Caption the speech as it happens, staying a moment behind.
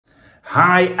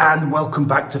Hi and welcome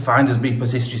back to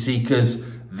Findersbeepers History Seekers.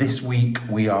 This week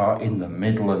we are in the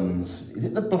Midlands. Is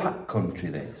it the Black Country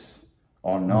this?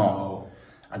 Or not? No.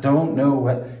 I don't know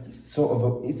where, it's sort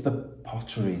of, it's the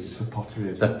potteries. The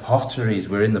potteries. The potteries,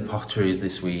 we're in the potteries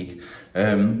this week.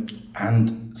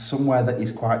 And somewhere that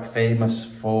is quite famous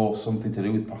for something to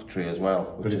do with pottery as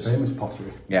well. Very famous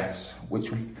pottery. Yes,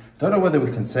 which we don't know whether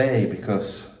we can say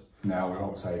because... No, we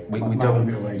won't say. We don't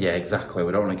give it away. Yeah, exactly.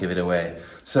 We don't want to give it away.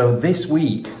 So this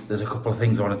week, there's a couple of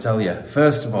things I want to tell you.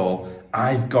 First of all,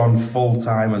 I've gone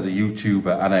full-time as a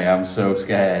YouTuber and I am so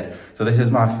scared. So this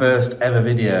is my first ever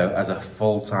video as a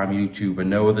full-time YouTuber.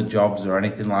 No other jobs or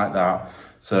anything like that.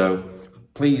 So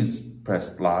please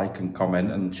press like and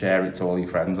comment and share it to all your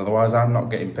friends. Otherwise, I'm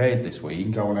not getting paid this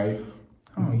week. Donate.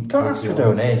 Oh, you can't ask for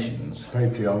donations.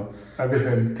 Patreon.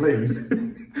 Everything, please.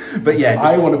 But yeah,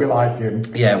 I want to be like him.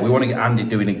 Yeah, we want to get Andy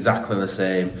doing exactly the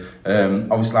same.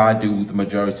 Obviously, I do the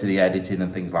majority of the editing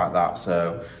and things like that,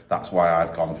 so that's why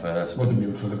I've gone first. It was a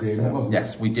mutual agreement, wasn't it?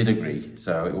 Yes, we did agree,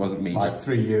 so it wasn't me. Like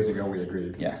 3 years ago, we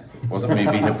agreed. Yeah, it wasn't me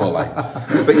being a bully.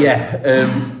 But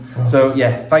yeah, so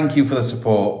yeah, thank you for the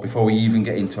support. Before we even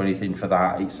get into anything for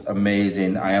that, it's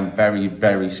amazing. I am very,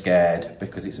 very scared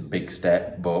because it's a big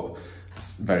step, but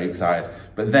very excited.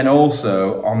 But then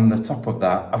also on the top of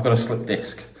that, I've got a slip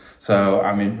disc. So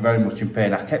I'm very much in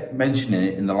pain. I kept mentioning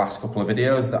it in the last couple of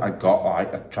videos that I got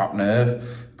like a trapped nerve,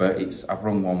 but I've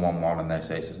rung 111 and they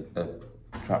say it's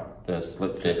a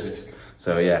slip disc.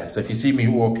 So yeah, so if you see me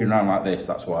walking around like this,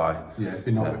 that's why. Yeah, it's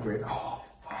been not great. Oh,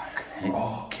 fuck.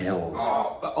 It kills.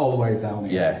 Oh, all the way down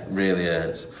here. Yeah, it really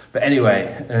hurts. But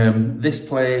anyway, this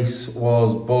place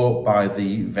was bought by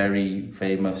the very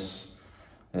famous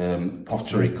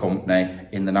pottery company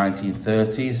in the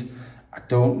 1930s. I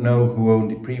don't know who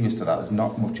owned it previous to that. There's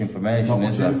not much information,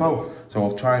 is there? So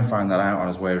we'll try and find that out on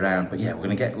his way around. But yeah, we're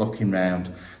going to get looking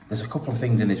round. There's a couple of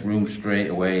things in this room straight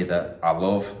away that I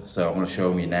love, so I'm going to show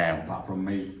them you now. Apart from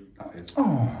me, that is.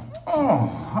 Oh,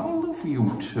 I love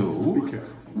you too. Be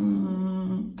careful.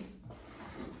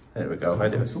 There we go.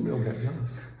 Somebody will get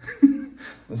jealous.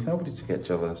 There's nobody to get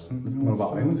jealous. What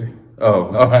about Lindsay?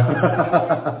 Oh, all right.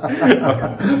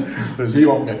 She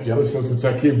won't get jealous, she'll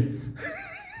take him.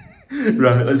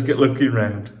 Right, let's get looking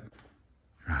round.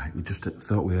 Right, we just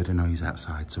thought we heard a noise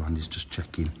outside, so Andy's just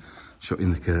checking,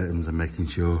 shutting the curtains and making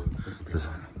sure there's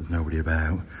nobody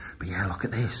about. But yeah, look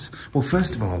at this. Well,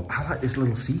 first of all, I like this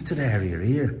little seated area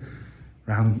here.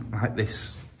 Round like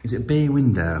this, is it a bay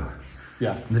window?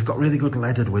 Yeah. And they've got really good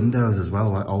leaded windows as well,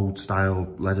 like old style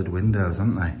leaded windows,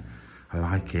 haven't they? I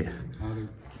like it.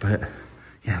 But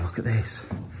yeah, look at this.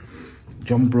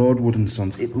 John Broadwood and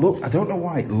Sons. I don't know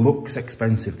why it looks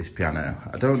expensive, this piano.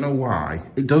 I don't know why.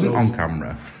 It doesn't on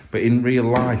camera, but in real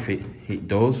life it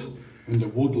does. And the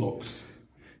wood looks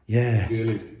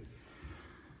really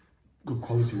good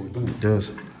quality wood, doesn't it? It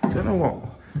does. I don't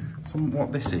know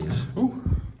what this is. Ooh.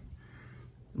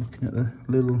 Looking at the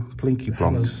little plinky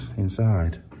plonks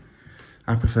inside.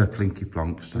 I prefer plinky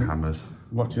plonks to hammers.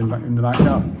 Watching that in the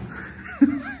backyard.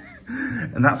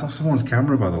 And that's off someone's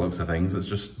camera by the looks of things, that's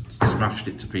just smashed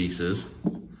it to pieces.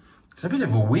 It's a bit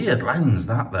of a weird lens,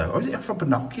 that though. Or is it off a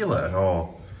binocular?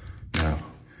 Or no.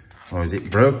 Or is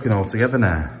it broken altogether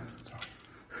now?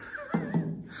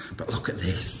 But look at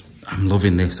this. I'm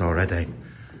loving this already.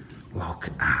 Look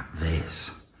at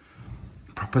this.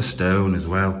 Proper stone as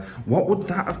well. What would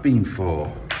that have been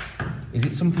for? Is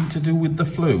it something to do with the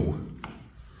flu?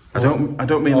 I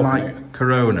don't mean like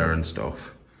corona and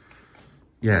stuff.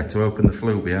 Yeah, to open the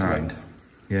flue behind.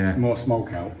 Yeah. More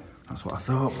smoke out. That's what I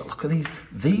thought. But look at these.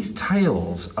 These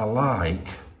tiles are like,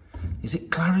 is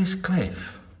it Clarice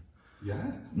Cliff?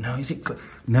 Yeah. No, is it?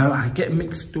 No, I get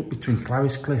mixed up between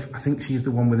Clarice Cliff. I think she's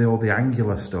the one with all the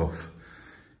angular stuff.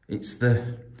 Is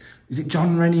it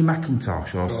John Rennie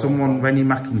Mackintosh or someone Rennie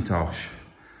Mackintosh?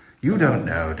 You don't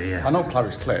know, do you? I know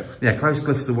Clarice Cliff. Yeah, Clarice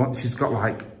Cliff's the one. She's got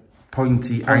like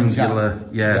pointy angular.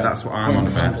 Yeah, that's what I'm on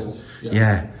about.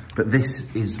 Yeah. But this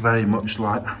is very much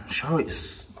like, I'm sure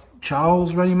it's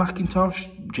Charles Rennie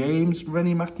Mackintosh, James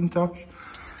Rennie Mackintosh.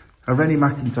 A Rennie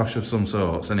Mackintosh of some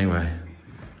sorts, anyway.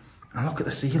 And look at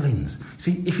the ceilings.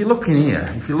 See, if you look in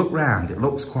here, if you look round, it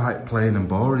looks quite plain and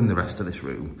boring, the rest of this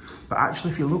room. But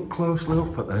actually, if you look closely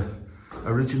up at the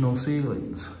original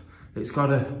ceilings, it's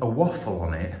got a waffle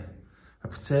on it, a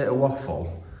potato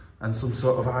waffle, and some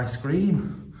sort of ice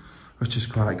cream, which is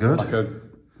quite good. Like a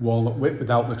walnut whip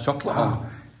without the chocolate on.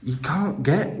 You can't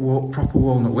get proper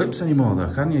walnut whips anymore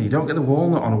though, can you? You don't get the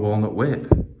walnut on a walnut whip.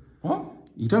 What?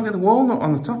 You don't get the walnut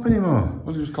on the top anymore.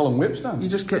 What do you just call them whips then? You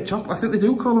just get chocolate. I think they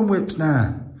do call them whips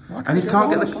now. And you can't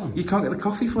get the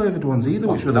coffee flavoured ones either,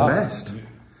 which were the best.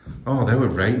 Oh, they were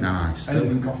very nice.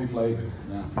 Anything coffee flavoured.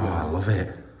 Yeah. Oh, I love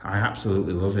it. I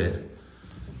absolutely love it.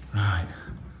 Right.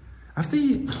 Have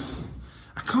they...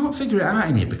 I can't figure it out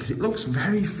in here because it looks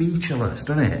very featureless,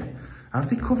 doesn't it? Have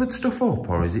they covered stuff up,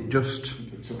 or is it just...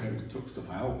 Took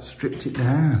stuff out. Stripped it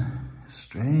down.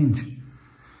 Strange.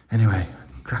 Anyway,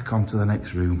 crack on to the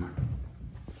next room.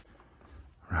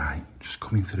 Right, just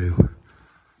coming through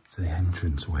to the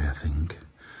entranceway, I think.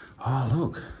 Oh,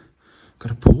 look.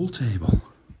 Got a pool table.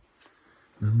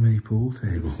 Little mini pool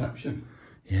table. Reception.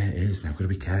 Yeah, it is. Now I've got to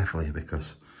be careful here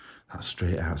because that's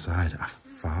straight outside. I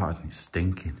farted and it's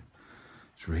stinking.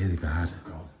 It's really bad.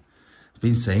 God. I've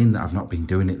been saying that I've not been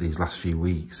doing it these last few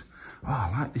weeks. Oh,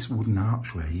 I like this wooden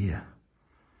archway here.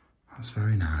 That's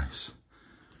very nice.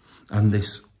 And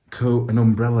this coat and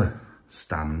umbrella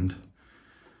stand.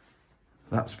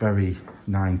 That's very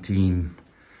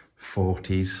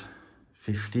 1940s,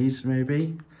 50s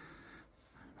maybe.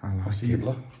 I like it.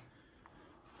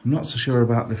 I'm not so sure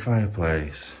about the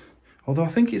fireplace. Although I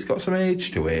think it's got some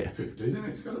age to it. 50s, isn't it?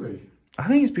 It's got to be. I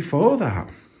think it's before that.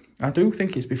 I do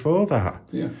think it's before that.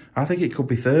 Yeah. I think it could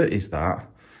be 30s that.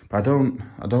 But I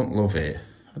don't love it.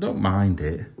 I don't mind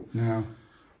it. No.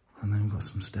 And then we've got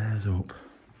some stairs up.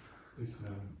 This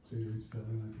series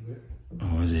filling a bit.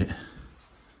 Oh, is it?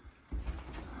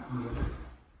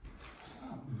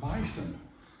 Meissen.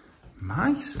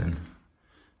 Meissen?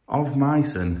 Of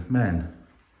Meissen men?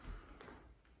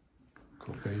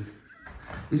 Could be.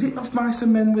 Is it Of Meissen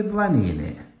Men with Lenny in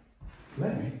it?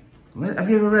 Lenny? Have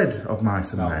you ever read Of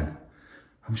Meissen No. Men?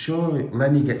 I'm sure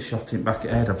Lenny gets shot in the back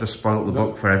of the head. I've just spoiled the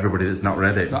book for everybody that's not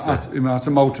read it. That's a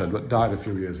Motörhead, but died a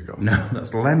few years ago. No,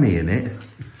 that's Lemmy in it.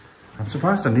 I'm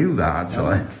surprised I knew that,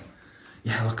 actually.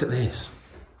 Yeah, look at this.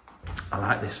 I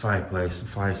like this fireplace and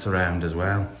fire surround as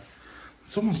well.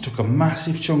 Someone's took a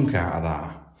massive chunk out of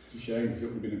that. It's a shame because it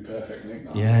would have been a perfect nick.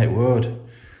 That. Yeah, it would.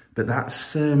 But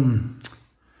that's...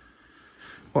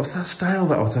 what's that style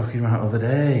that I was talking about the other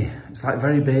day? It's like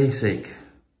very basic.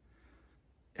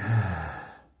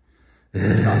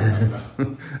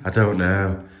 I don't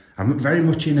know. I'm very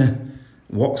much in a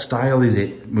what style is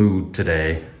it mood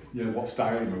today. Yeah, what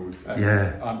style mood?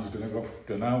 Yeah. I'm just going to go,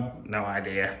 don't know. No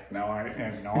idea. No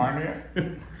idea.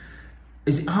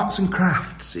 Is it arts and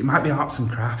crafts? It might be arts and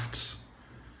crafts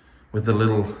with the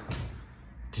little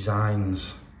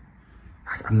designs.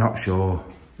 I'm not sure.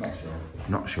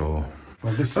 Not sure.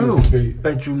 Well, this used to be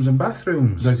bedrooms and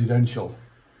bathrooms. residential.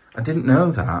 I didn't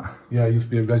know that. Yeah, it used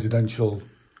to be a residential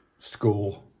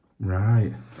school.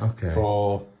 Right, okay.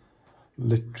 For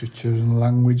literature and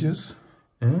languages.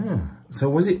 Yeah. So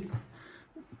was it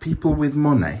people with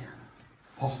money?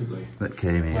 Possibly. That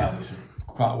came here? Well, it's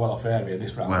quite a well-off area,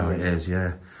 this round. Well, it is,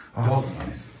 yeah. Oh,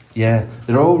 nice. Yeah,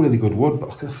 they're all really good wood, but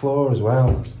look at the floor as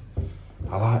well.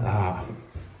 I like that.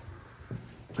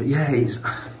 But yeah, it's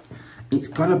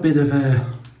got a bit of a...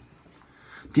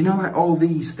 Do you know, like, all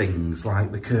these things,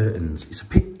 like the curtains, it's a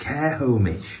bit care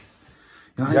home-ish.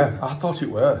 Like, yeah, I thought it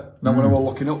were. Now when I was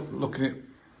looking at...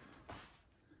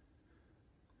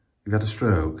 You've had a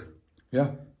stroke?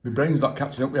 Yeah, my brain's not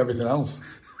catching up with everything else.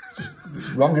 It's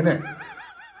wrong, isn't it?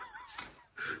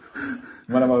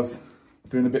 When I was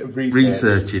doing a bit of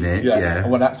researching it, yeah.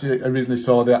 And when I originally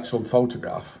saw the actual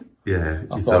photograph, yeah,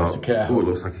 I thought it was a care home. Oh, it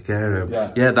looks like a care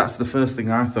home. Yeah, that's the first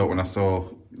thing I thought when I saw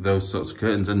those sorts of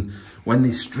curtains. And when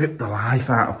they strip the life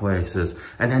out of places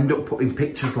and end up putting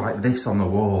pictures like this on the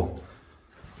wall,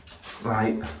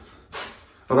 like,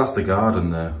 oh, that's the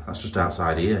garden there. That's just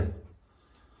outside here.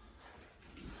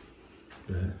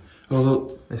 Oh,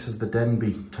 look, this is the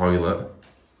Denby toilet.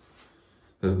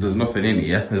 There's nothing in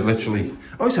here. There's literally...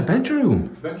 Oh, it's a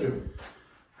bedroom. Bedroom.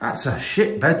 That's a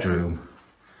shit bedroom.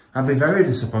 I'd be very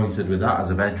disappointed with that as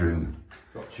a bedroom.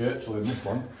 Got Churchill in this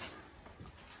one.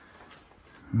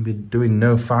 I'd be doing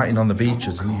no fighting on the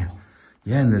beaches in here.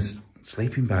 Yeah, and there's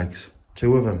sleeping bags.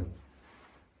 2 of them.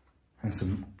 And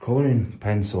some colouring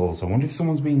pencils. I wonder if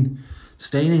someone's been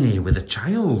staying in here with a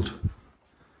child.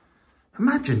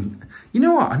 Imagine, you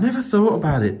know what, I never thought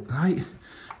about it. Like,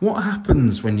 what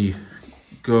happens when you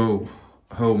go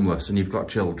homeless and you've got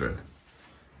children?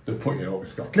 They put you up,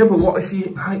 it's got kids. No, but what if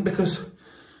you, like, because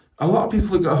a lot of people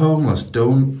that go homeless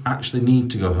don't actually need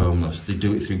to go homeless. They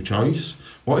do it through choice.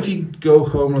 What if you go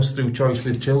homeless through choice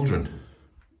with children?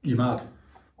 You're mad.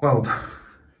 Well,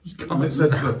 you can't say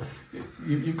that.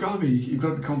 You've got to be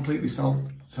completely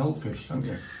selfish, haven't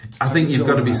you? I think you've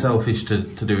got to be selfish to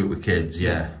do it with kids,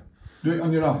 yeah. Do it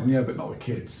on your own, yeah, but not with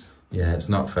kids. Yeah, it's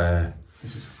not fair.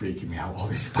 This is freaking me out, all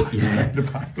this stuff. Yeah,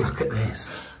 look at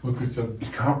this. Look at them. You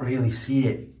can't really see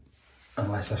it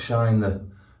unless I shine the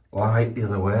light the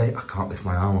other way. I can't lift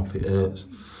my arm up, it hurts.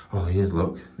 Oh, here's,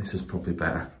 look. This is probably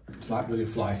better. It's like bloody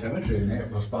fly cemetery, isn't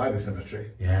it? Or spider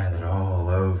cemetery. Yeah, they're all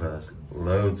over. There's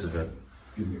loads of them.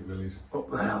 Give me willies. Up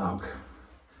there, look.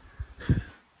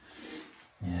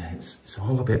 Yeah, it's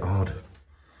all a bit odd.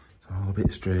 It's all a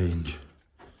bit strange.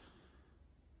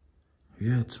 Have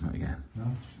you heard something again? No,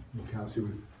 you can't see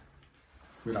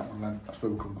with that one then. That's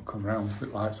where we come round.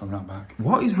 Put lights on that back.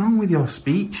 What is wrong with your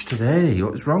speech today?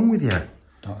 What's wrong with you?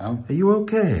 Don't know. Are you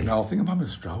okay? No, I think I'm having a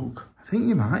stroke. I think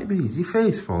you might be. Is your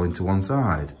face falling to one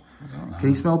side? I don't know. Can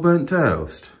you smell burnt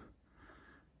toast?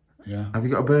 Yeah. Have you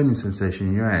got a burning sensation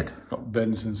in your head? Got a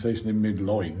burning sensation in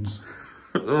mid-loins.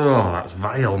 Oh, that's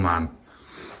vile, man.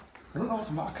 I don't know what's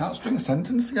the matter. I can't string a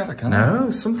sentence together, can I? No,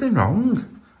 there's something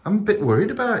wrong. I'm a bit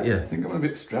worried about you. I think I'm a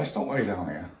bit stressed, don't we, down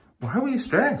here? Why were you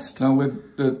stressed? No, with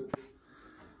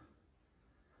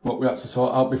what we had to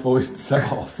sort out before we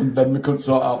set off, and then we couldn't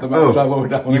sort out the drive over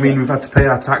down. You mean we've had to pay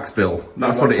our tax bill?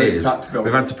 That's what it is.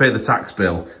 We've had to pay the tax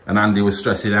bill, and Andy was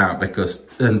stressing out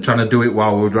and trying to do it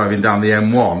while we were driving down the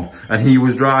M1, and he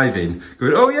was driving,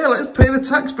 going, oh yeah, let's pay the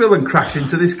tax bill and crash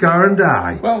into this car and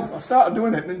die. Well, I started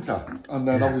doing it, didn't I? And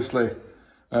then obviously,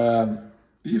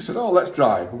 you said, oh, let's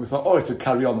drive. And we thought, oh, it'd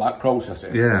carry on like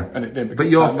processing. Yeah. And it didn't.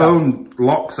 But your phone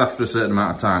locks after a certain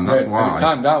amount of time, that's why. And it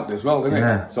timed out as well, didn't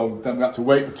Yeah. it? So then we had to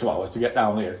wait for 2 hours to get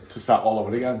down here to start all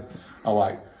over again. I'm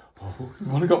like, oh,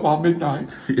 we've only got by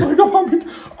midnight. We've only got by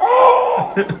midnight.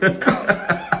 Oh!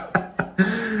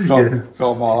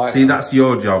 So more like See, that's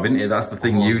your job, isn't it? That's the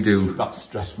thing you do. That's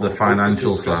stressful. The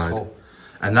financial side.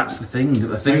 And that's the thing.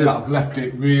 The thing that I've left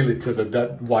it really to the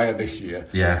dead wire this year.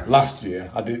 Yeah. Last year,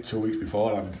 I did it 2 weeks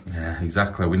beforehand. Yeah,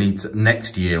 exactly. We need to,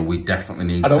 next year, we definitely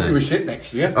need to. I don't give a shit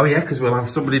next year. Oh yeah, because we'll have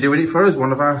somebody doing it for us,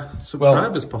 one of our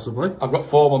subscribers possibly. I've got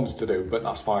 4 months to do, but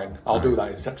that's fine. I'll do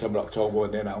that in September, October when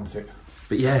they announce it.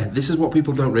 But yeah, this is what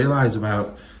people don't realise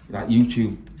about like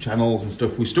YouTube channels and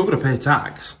stuff. We've still got to pay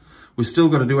tax. We've still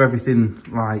got to do everything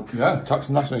like... Yeah, tax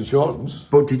and national insurance.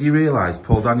 But did you realise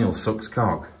Paul Daniels sucks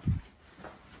cock?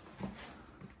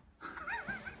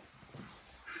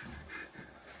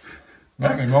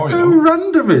 Not anymore, How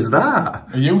random is that?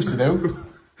 I used to do.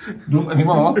 Not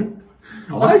anymore.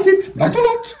 I like it. Not a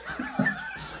lot.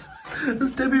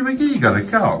 Has Debbie McGee got a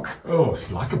cock? Oh, she's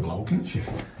like a bloke, isn't she?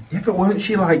 Yeah, but weren't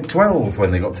she like 12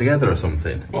 when they got together or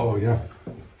something? Oh, yeah.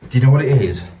 Do you know what it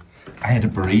is? I had a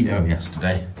burrito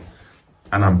yesterday.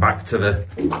 And I'm back to the...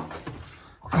 Oh,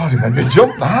 God, he made me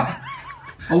jump that.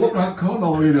 I look round the corner,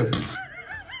 I'll read it.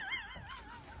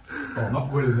 Oh,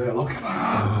 not really there, look at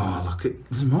that. Oh, look at...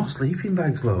 There's more sleeping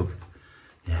bags, look.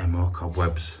 Yeah, more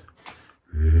cobwebs.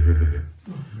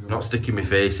 Not sticking my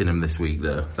face in them this week,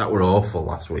 though. That were awful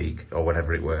last week, or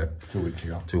whatever it were. 2 weeks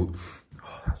ago. Oh,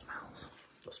 that smells.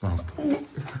 That smells bad.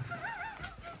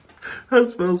 That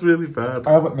smells really bad.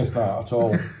 I haven't missed that at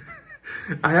all.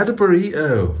 I had a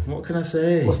burrito. What can I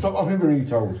say? Well, stop having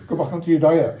burritos. Go back onto your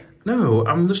diet. No,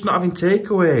 I'm just not having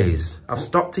takeaways. I've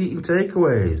stopped eating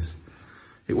takeaways.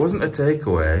 It wasn't a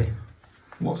takeaway.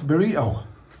 What's a burrito?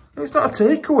 No, it's not a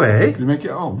takeaway. Did you make it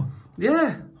at home?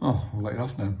 Yeah. Oh, I'll let you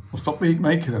off now. Well, stop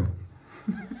making them.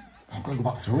 I've got to go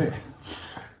back through it.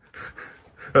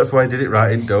 That's why I did it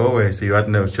right in doorway, so you had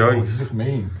no Oh, choice. it's just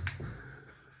mean.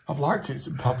 I've liked it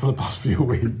for the past few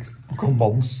weeks. I've gone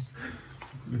months.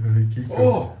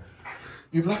 Oh,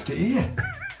 you've left it here.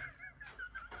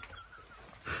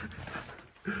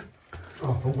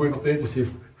 Oh, I'm going up there to see if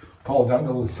Paul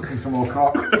Daniels is sucking some more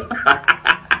cock.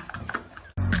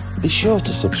 Be sure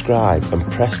to subscribe and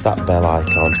press that bell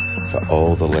icon for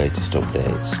all the latest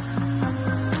updates.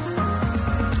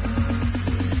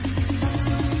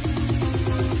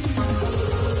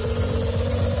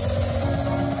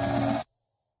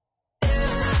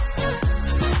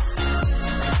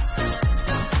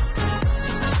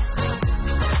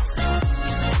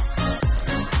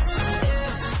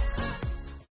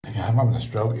 I'm having a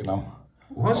stroke, you know.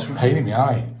 What's pain in my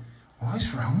eye?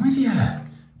 What's wrong with you?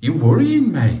 You're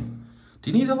worrying me.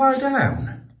 Do you need to lie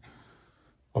down?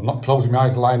 I'm not closing my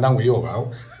eyes and lying down with you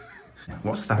about.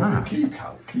 What's that? A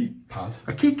keypad.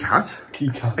 A keycad?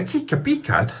 Keycad. A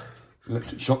keycad?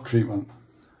 Electric shock treatment.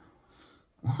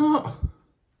 What?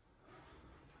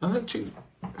 Electric...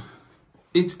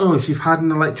 It's... Oh, if you've had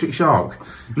an electric shock.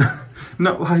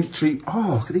 Not like treat...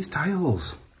 Oh, look at these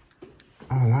tiles.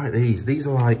 Oh, I like these. These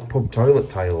are like pub toilet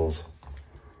tiles.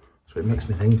 That's what it makes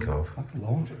me think of. Like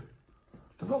laundry.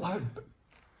 They've got like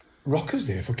rockers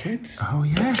there for kids. Oh,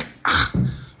 yeah.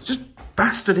 Just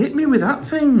bastard hit me with that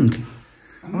thing.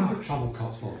 Another travel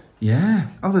console. Yeah.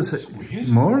 Oh, there's weird.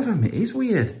 More of them. It is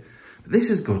weird. But this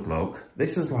is good, look.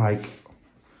 This is like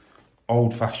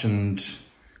old-fashioned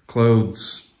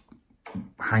clothes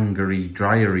hangery,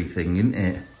 dryery thing, isn't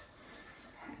it?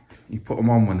 You put them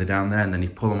on when they're down there and then you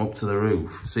pull them up to the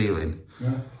roof, ceiling.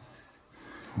 Yeah.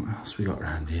 What else we got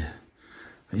around here?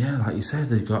 But yeah, like you said,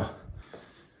 they've got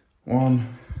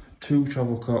 1, 2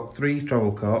 travel cots, 3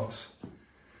 travel cots,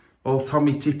 all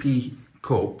Tommy Tippy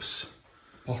cups.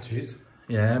 Potties.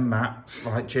 Yeah, mats,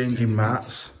 like changing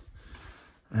mats.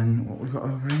 And what we got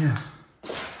over here?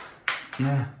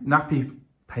 Yeah, nappy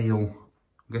pail.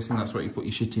 I'm guessing that's what you put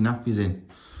your shitty nappies in.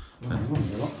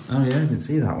 Oh yeah, I didn't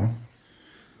see that one.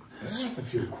 That's a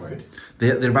few quid.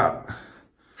 They're about,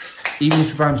 even if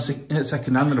you buy them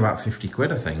second hand, they're about 50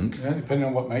 quid, I think. Yeah, depending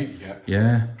on what mate you get.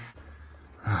 Yeah.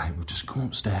 Right, we'll just come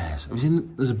upstairs.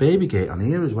 There's a baby gate on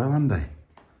here as well, Andy.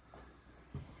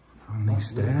 On these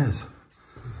stairs.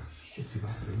 Shitty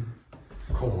bathroom.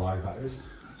 Colour-wise, that is.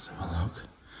 Let's have a look.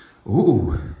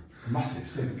 Ooh. Massive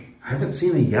sink. I haven't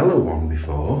seen a yellow one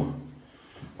before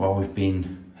while we've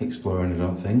been exploring, I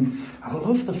don't think. I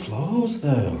love the floors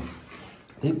though.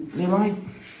 They're like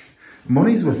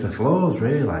money's worth of floors,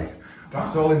 really.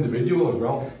 That's all individual as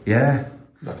well. Yeah.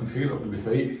 I can feel it with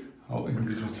my feet. All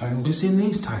individual tiles. Have you seen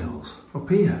these tiles up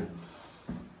here?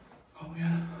 Oh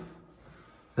yeah.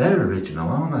 They're original,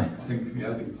 aren't they?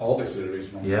 I think all this is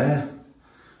original. Yeah.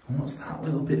 And what's that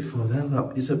little bit for there?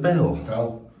 That is a bell.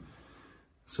 Bell.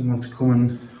 Someone to come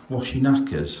and wash your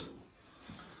knackers.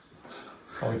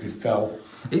 Or if you fell.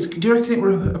 Do you reckon it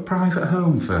were a private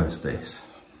home first, this?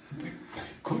 It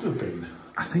could have been.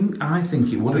 I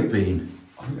think it would have been.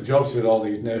 I think the jobs with all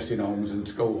these nursing homes and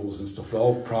schools and stuff, they're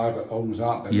all private homes,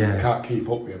 aren't they? Yeah. They can't keep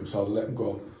up with them, so they let them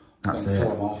go. That's and it. sell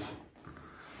them off.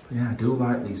 But yeah, I do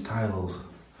like these tiles.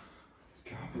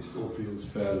 Carpet still feels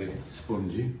fairly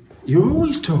spongy. You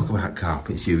always talk about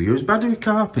carpets, you. You're as bad with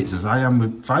carpets as I am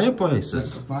with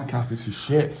fireplaces. Yeah, my carpets are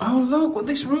shit. Oh, look what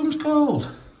this room's called.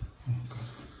 Oh, God.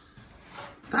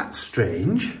 That's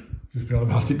strange. Just be on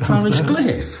about it Clarence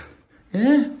downstairs. Cliff.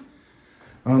 Yeah.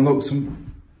 Oh, look,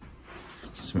 something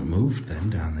moved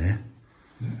then down there.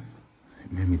 Yeah.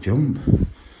 It made me jump.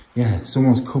 Yeah,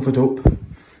 someone's covered up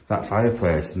that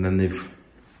fireplace and then they've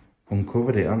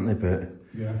uncovered it, haven't they? But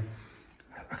yeah.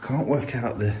 I can't work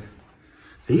out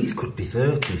these could be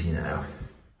 30s, you know.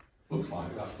 Looks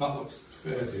like that. That looks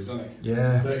 30s, doesn't it?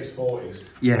 Yeah. 30s, 40s.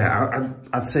 Yeah,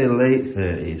 I'd say late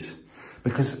 30s.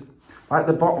 Because, like,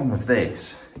 the bottom of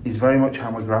this is very much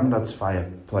how my granddad's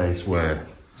fireplace were.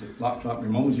 Like my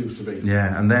mum's used to be.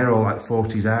 Yeah, and they're all like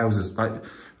 40s houses. Like,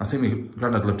 I think my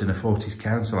granddad lived in a 40s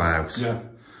council house. Yeah.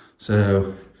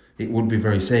 So it would be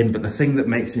very same. But the thing that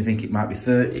makes me think it might be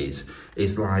 30s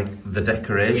is like the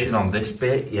decoration on this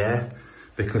bit, yeah.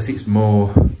 Because it's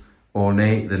more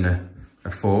ornate than a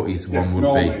 40s one would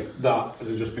be. That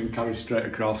has just been carried straight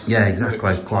across. Yeah,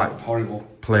 exactly. It's quite horrible.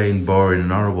 Plain, boring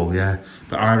and horrible, yeah.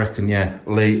 But I reckon, yeah,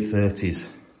 late 30s.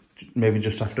 Maybe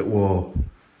just after war.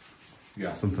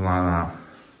 Yeah. Something like that.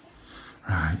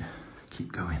 Right,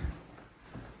 keep going.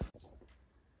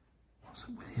 What's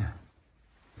up with you?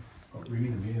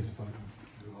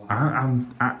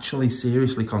 I'm actually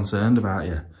seriously concerned about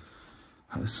you.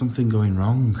 There's something going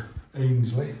wrong.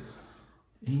 Ainsley.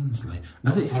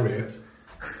 Not Harriet.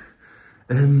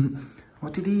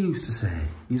 What did he used to say?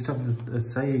 He used to have a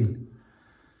saying.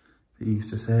 He used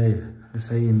to say a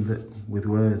saying that with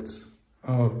words.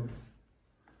 Oh.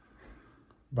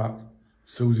 About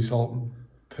Susie Salt and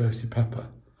Percy Pepper.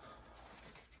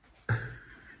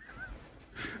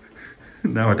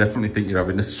 No, I definitely think you're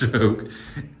having a stroke.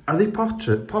 Are they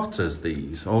potters,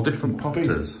 these? All different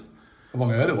potters? I've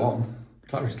only heard of one.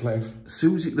 Clarence Cliff.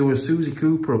 There was Susie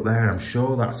Cooper up there. I'm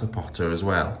sure that's a potter as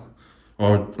well.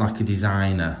 Or like a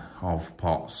designer of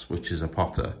pots, which is a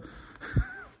potter.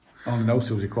 I only know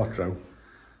Susie Quattro.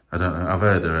 I don't know. I've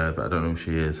heard of her, but I don't know who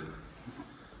she is.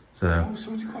 So. Oh,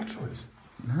 Susie Quattro is?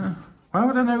 No. Why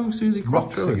would I know who Susie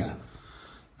Quattro is?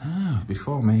 No,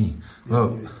 before me.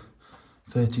 Well,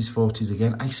 30s, 40s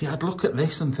again. I see, I'd look at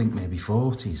this and think maybe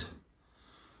 40s.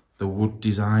 The wood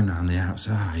design on the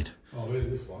outside. Oh, really,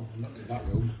 this one? Not in that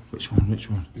room. Which one?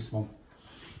 This one.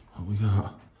 What we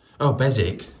got? Oh,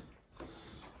 Beswick.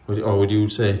 Or would you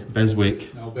say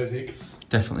Beswick? No, Beswick.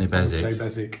 Definitely Beswick. I would say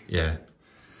Beswick. Yeah.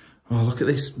 Oh, look at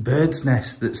this bird's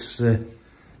nest that's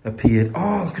appeared.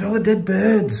 Oh, look at all the dead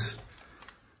birds.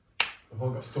 They've all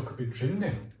got stuck up in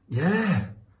chimney. Yeah.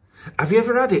 Have you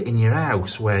ever had it in your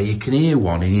house where you can hear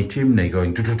one in your chimney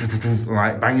going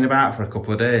like banging about for a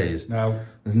couple of days? No.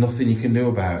 There's nothing you can do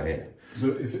about it. So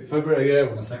if ever I hear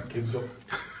one, I send kids up.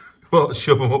 Well,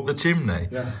 shove them up the chimney?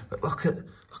 Yeah. But look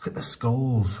at the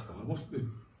skulls. Oh, must be.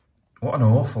 What an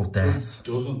awful death.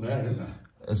 Doesn't there, isn't there?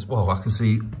 As well, I can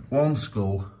see one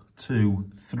skull, 2,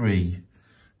 3,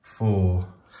 4,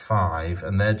 5,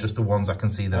 and they're just the ones I can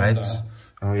see their heads. There.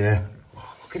 Oh yeah.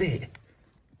 Oh, Look at it.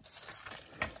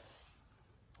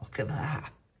 Look at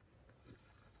that.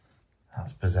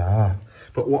 That's bizarre.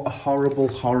 But what a horrible,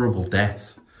 horrible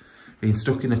death. Being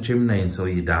stuck in a chimney until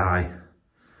you die.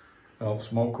 Oh,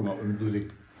 smoke come up and bloody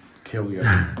kill you.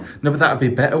 No, but that'd be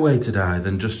a better way to die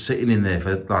than just sitting in there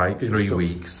for like 3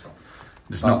 weeks.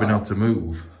 Just not being able to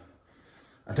move.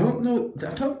 I don't know.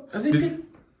 Are they big?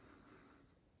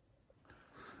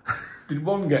 Did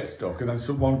one get stuck and then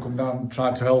someone come down and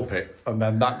tried to help it and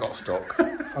then that got stuck?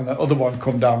 And the other one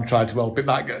come down and tried to help it,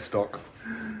 that gets stuck.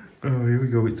 Oh, here we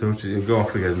go with torches. It'll go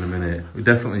off again in a minute. We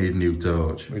definitely need a new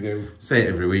torch. We do. Say it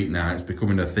every week now. It's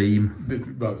becoming a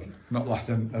theme. Well, not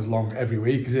lasting as long every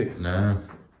week, is it? No.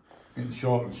 It's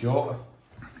shorter and shorter.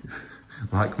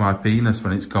 Like my penis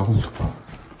when it's cold.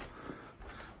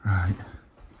 Right.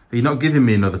 Are you not giving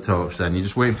me another torch then? You're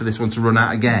just waiting for this one to run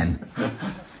out again?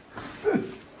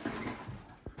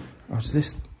 Oh,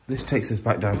 this takes us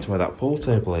back down to where that pool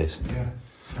table is. Yeah.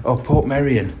 Oh, Port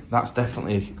Merion. That's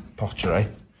definitely pottery.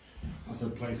 That's a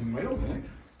place in Wales,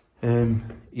 isn't it?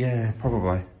 Yeah,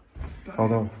 probably.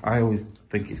 Although I always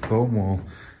think it's Cornwall.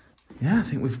 Yeah, I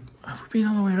think we've been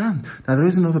all the way around. Now there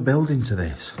is another building to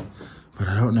this, but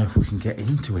I don't know if we can get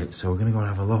into it, so we're gonna go and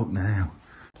have a look now.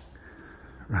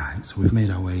 Right, so we've made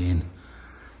our way in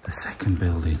the second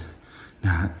building.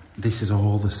 Now, this is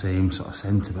all the same sort of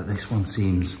centre, but this one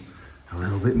seems a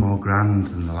little bit more grand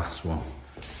than the last one.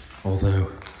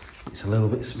 Although it's a little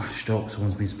bit smashed up.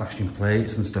 Someone's been smashing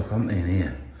plates and stuff, haven't they, in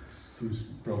here? Someone's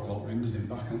broke all the windows in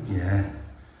back, haven't they? Yeah.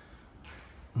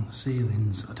 And the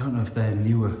ceilings, I don't know if they're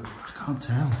newer. I can't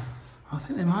tell. I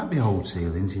think they might be old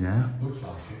ceilings, you know? Looks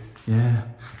like it. Yeah.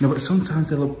 No, but sometimes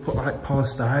they'll put like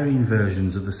polystyrene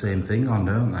versions of the same thing on,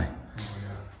 don't they? Oh,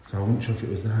 yeah. So I wasn't sure if it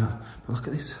was that. But look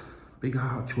at this big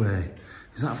archway.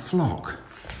 Is that a flock?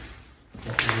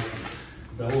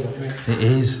 Velvet, isn't it? It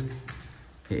is.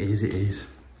 It is.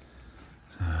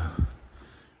 So,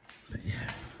 but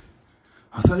yeah.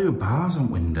 I thought it were bars on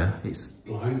window. It's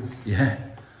Blinds. Yeah.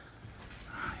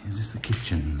 Is this the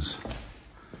kitchens?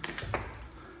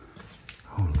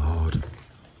 Oh Lord.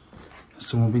 Has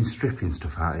someone been stripping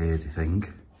stuff out here, do you think?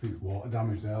 I think water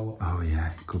damage there, look. Oh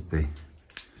yeah, it could be.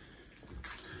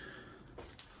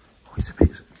 Oh, it's a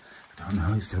bit, I don't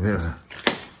know, it's got a bit of a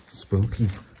spooky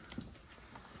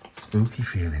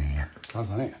feeling here.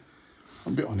 Hasn't it?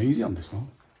 I'm a bit uneasy on this one.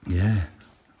 Yeah.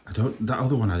 That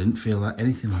other one, I didn't feel like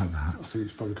anything like that. I think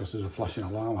it's probably because there's a flashing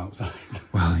alarm outside.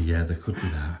 Well, yeah, there could be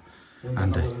that.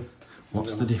 Andy,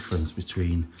 what's the difference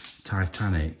between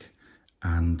Titanic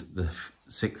and The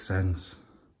Sixth Sense?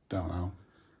 Don't know.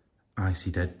 I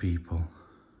see dead people.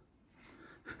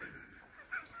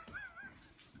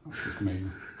 That's just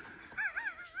mean.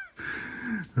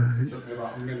 It took me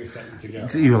about a millisecond to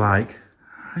get. So you were like,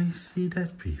 I see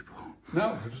dead people.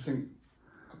 No, I just think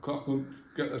I couldn't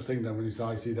get the thing down when you say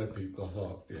I see dead people. I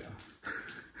thought, yeah,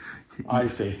 I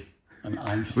see and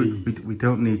I see. We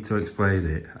don't need to explain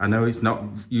it. I know it's not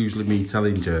usually me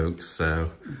telling jokes,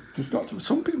 so just got to.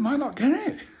 Some people might not get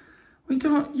it. We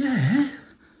don't. Yeah,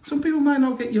 some people might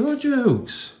not get your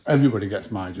jokes. Everybody gets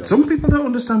my jokes. Some people don't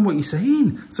understand what you're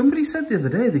saying. Somebody said the other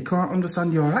day they can't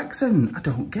understand your accent. I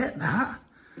don't get that.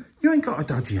 You ain't got a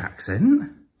dodgy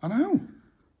accent. I know.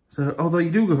 So, although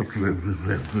you do go...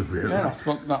 Yeah,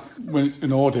 that's when it's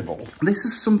inaudible. This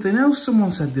is something else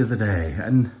someone said the other day,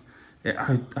 and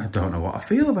I don't know what I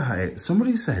feel about it.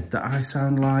 Somebody said that I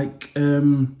sound like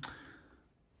Thingy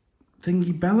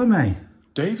Bellamy.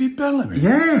 David Bellamy?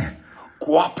 Yeah.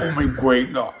 Guapo me great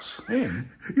nuts. Him?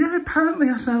 Yeah, apparently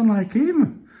I sound like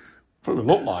him. Probably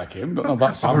look like him, but no,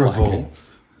 that sounds horrible. Like him.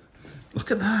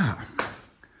 Look at that.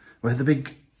 Where the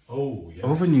big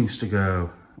oven used to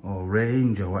go. Or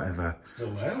range or whatever.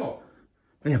 Still there, look.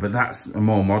 Yeah, but that's a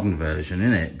more modern version,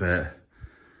 isn't it? But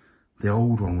the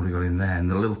old one would have got in there, and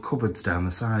the little cupboards down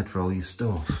the side for all your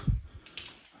stuff.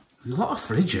 There's a lot of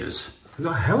fridges. We've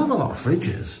got a hell of a lot of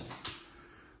fridges.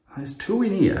 There's 2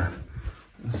 in here.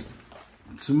 There's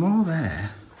some more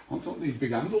there. What these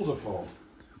big handles are for?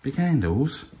 Big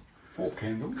handles? Fork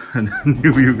handles. I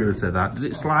knew you were going to say that. Does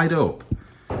it slide up?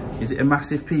 Is it a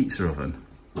massive pizza oven?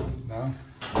 No.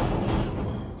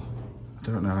 I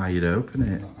don't know how you'd open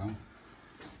it.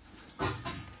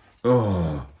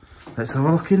 Oh, let's have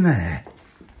a look in there.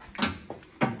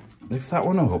 Lift that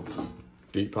one up.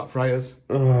 Deep fat fryers.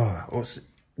 Oh,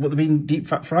 what they been deep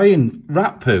fat frying?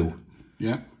 Rat poo?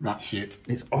 Yeah, rat shit.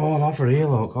 It's all over here,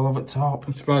 look, all over top.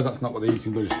 I'm surprised that's not what they eat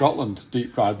in bloody Scotland.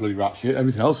 Deep fried bloody rat shit.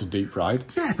 Everything else is deep fried.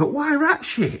 Yeah, but why rat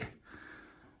shit?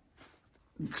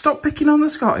 Stop picking on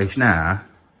the Scottish now.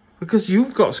 Because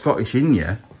you've got Scottish in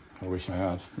you. I wish I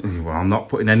had. Well, I'm not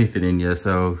putting anything in you,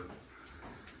 so...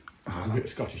 A bit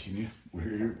Scottish in you.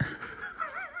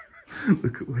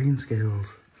 Look at weighing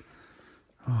scales.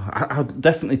 Oh, I'd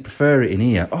definitely prefer it in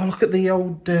here. Oh, look at the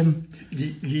old... the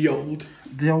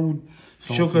old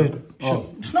sugar...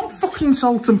 It's not fucking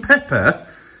salt and pepper.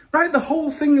 Right, the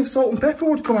whole thing of salt and pepper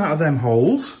would come out of them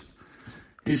holes.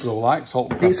 People like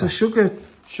salt and pepper. It's a sugar...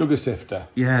 Sugar sifter.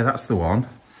 Yeah, that's the one.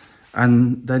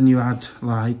 And then you add,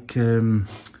 like,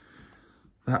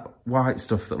 that white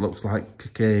stuff that looks like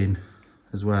cocaine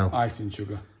as well. Icing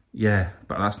sugar. Yeah,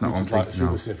 but that's not what I'm thinking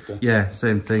of. Sifter. Yeah,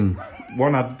 same thing.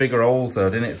 One had bigger holes though,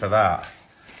 didn't it, for that?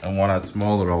 And one had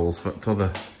smaller holes for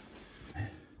t'other.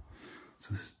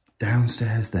 So there's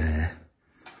downstairs there.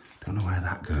 Don't know where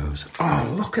that goes.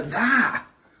 Oh, look at that!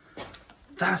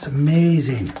 That's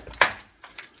amazing.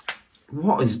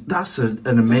 What is, that's an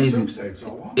amazing...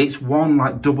 It's one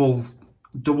like double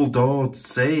doored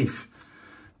safe.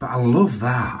 But I love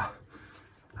that.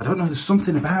 I don't know, there's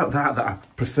something about that I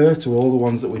prefer to all the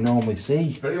ones that we normally see.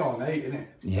 It's very ornate, isn't it?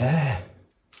 Yeah.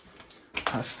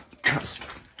 That's, I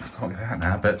can't get that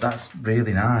now, but that's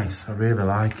really nice. I really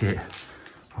like it.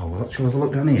 Oh, well, shall we have a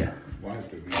look down here?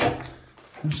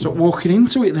 Stop walking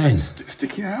into it then.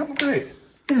 Sticking out, look at it.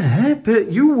 Yeah,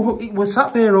 but you were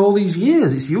sat there all these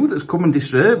years. It's you that's come and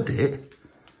disturbed it.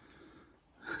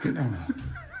 Get down there.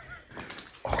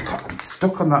 Oh, God, I'm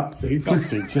stuck on that. See, that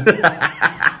teacher.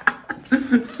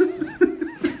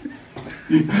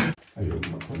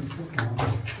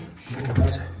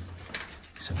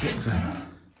 It's a bit of a...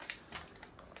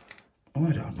 Oh,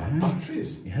 I don't know.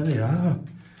 Batteries? Yeah, they are.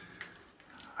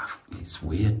 It's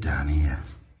weird down here.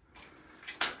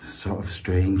 There's sort of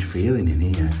strange feeling in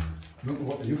here. I don't know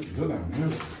what they used to do down here.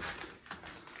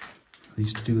 They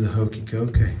used to do the hokey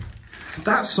cokey.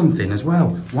 That's something as well.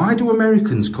 Why do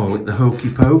Americans call it the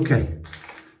hokey pokey?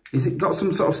 Is it got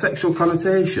some sort of sexual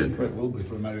connotation? Well, it will be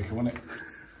for America, won't it?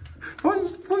 What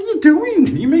are you doing?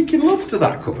 Are you making love to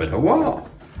that cupboard or what?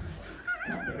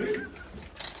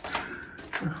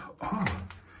 Oh,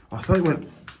 I thought it went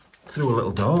through a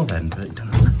little door then, but it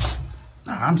don't.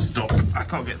 No, I'm stuck. I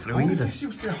can't get through either. This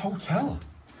used to be a hotel.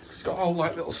 It's got all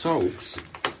like little soaps.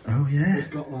 Oh yeah. It's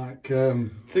got like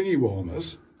thingy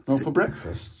warmers. For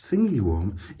breakfast. Thingy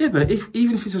warm. Yeah, but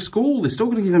even if it's a school, they're still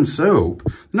going to give them soap.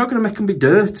 They're not going to make them be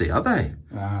dirty, are they?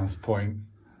 Ah, that's the point.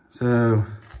 So,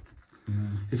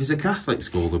 if it's a Catholic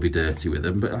school, they'll be dirty with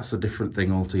them, but that's a different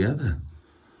thing altogether.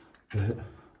 But,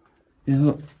 yeah,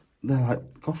 look, they're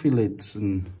like coffee lids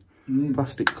and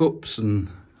plastic cups and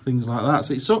things like that.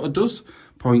 So it sort of does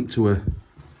point to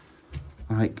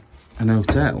an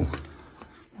hotel.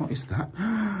 What is that?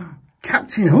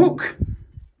 Captain Hook!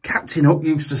 Captain Hook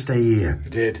used to stay here. He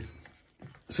did.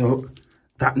 So,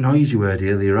 that noise you heard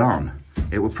earlier on,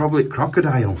 it was probably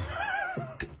crocodile.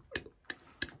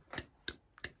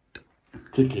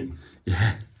 Ticking.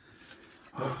 Yeah.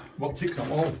 What ticks on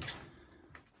wall?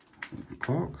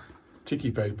 Clock.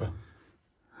 Ticky paper.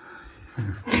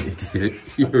 Idiot.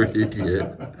 You're an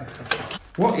idiot.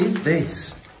 What is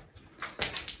this?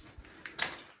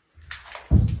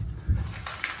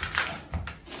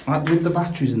 Like with the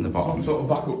batteries in the bottom? Some sort of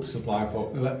backup supply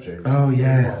for electric. Oh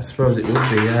yeah, I suppose it would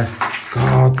be, yeah.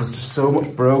 God, there's just so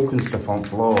much broken stuff on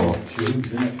floor.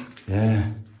 Tubes, isn't it? Yeah.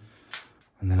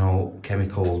 And then all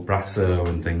chemicals, brasso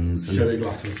and things. And Sherry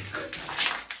glasses.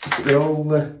 they're all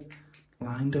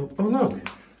lined up. Oh look,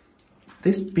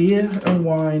 this beer and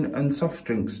wine and soft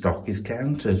drink stock is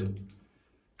counted.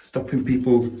 Stopping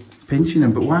people pinching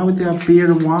them. But why would they have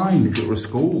beer and wine if it were a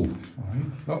school?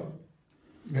 Oh.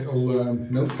 Little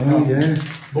milk. Oh yeah.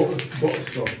 Butter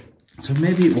stuff. So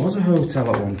maybe it was a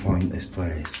hotel at one point, this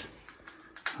place.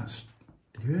 That's...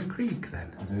 Did you hear a creak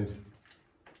then? I did.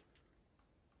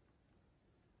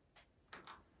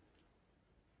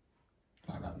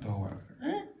 Like that door.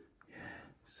 Yeah,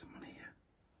 someone here.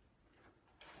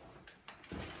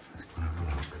 Let's go and have a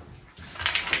look.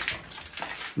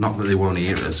 Not that they won't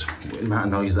hear us. The amount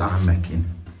of noise that I'm making.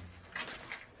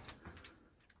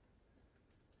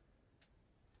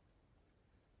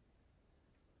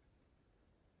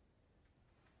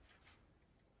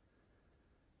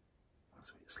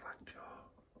 Slack jaw.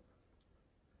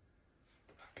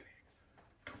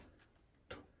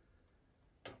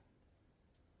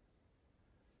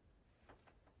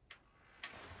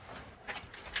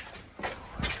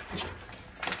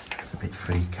 It's a bit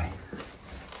freaky.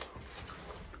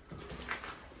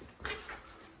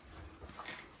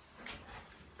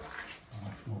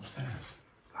 From upstairs.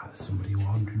 Like there's somebody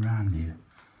wandering around here.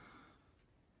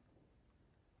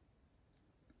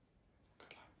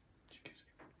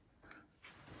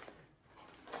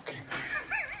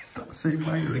 Same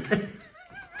way again.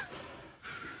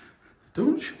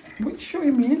 Don't what are you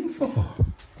showing me in for?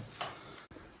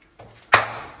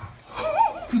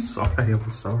 I'm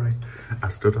sorry. I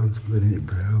stood on something and it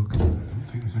broke. I don't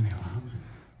think there's any alarms.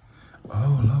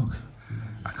 Oh, look.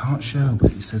 I can't show,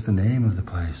 but it says the name of the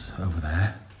place over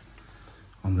there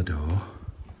on the door.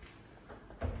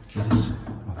 Is this?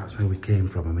 Oh, that's where we came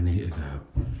from a minute ago.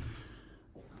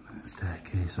 And then a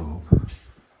staircase up.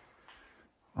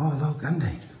 Oh, look,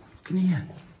 Andy. Look in here.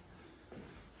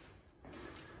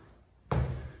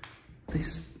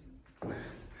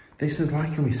 This is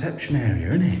like a reception area,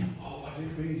 isn't it? Oh, I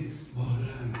did read it.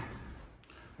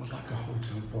 It was like a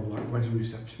hotel for like wedding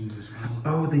receptions as well.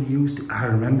 Oh, they used it. I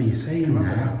remember you saying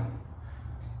that.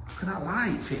 Look at that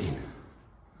light fitting.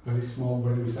 Very small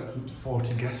wedding reception to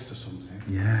 40 guests or something.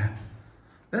 Yeah.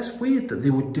 That's weird that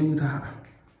they would do that,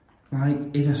 like,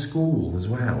 in a school as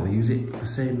well. Use it the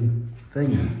same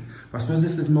thing. Yeah. But I suppose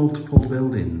if there's multiple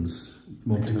buildings,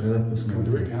 multi-purpose and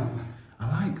everything.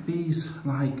 I like these,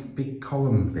 like, big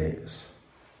column bits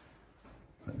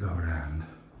that go around.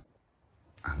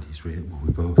 And he's really, well,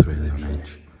 we're both really on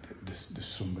edge. There's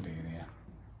somebody in here.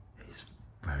 It's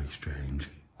very strange.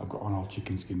 I've got on all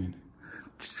chicken skinning.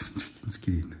 Chicken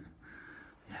skinning.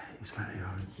 Yeah, it's very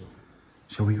odd.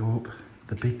 Shall we go up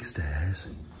the big stairs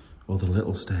or the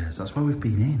little stairs? That's where we've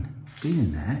been in. Been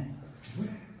in there.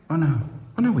 Oh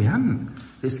no, we haven't.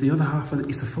 It's the other half of it.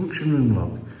 It's the function room,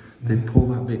 look. They pull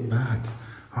that bit back.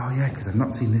 Oh yeah, because I've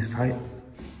not seen this fight.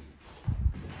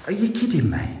 Are you kidding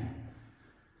me?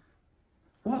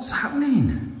 What's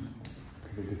happening?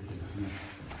 Ridiculous, isn't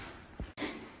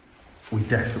it? We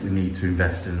definitely need to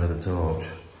invest in another torch.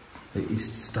 It's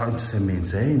starting to send me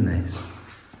insane, this.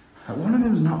 One of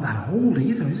them's not that old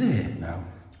either, is it? No.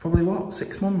 It's probably what,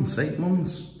 6 months, 8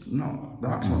 months? Not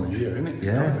that much. A year, isn't it?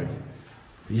 Yeah.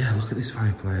 Yeah, look at this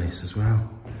fireplace as well.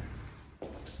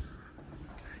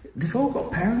 They've all got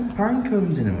pine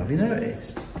cones in them, have you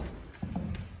noticed?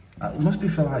 It must be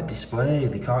for like display,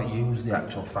 they can't use the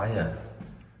actual fire.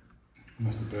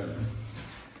 Must be burning.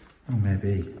 Oh,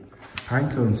 maybe. Pine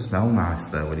cones smell nice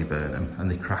though when you burn them,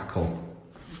 and they crackle.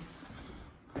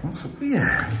 What's up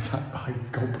here? Attacked by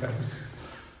cobwebs.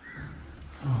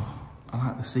 Oh, I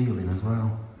like the ceiling as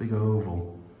well, big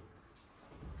oval.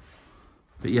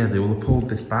 But yeah, they will have pulled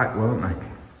this back, won't they?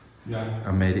 Yeah.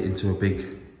 And made it into a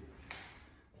big,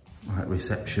 like,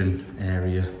 reception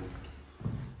area.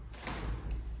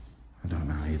 I don't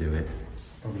know how you do it.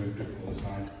 Probably a bit on the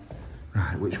side.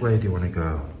 Right, which way do you want to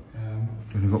go? Do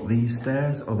you want to go up these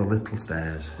stairs or the little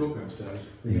stairs? Go upstairs.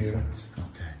 These ones,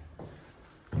 okay.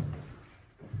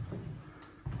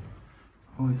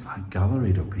 Oh, it's like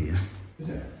galleried up here. Is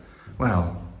it?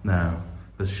 Well, no,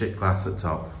 there's shit glass at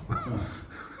top. Oh.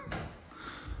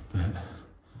 But,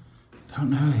 don't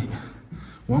know,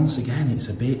 once again, it's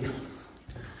a bit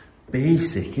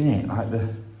basic, isn't it? Like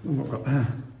the... What have got there?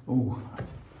 Oh.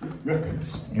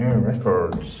 Records. Yeah,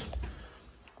 records.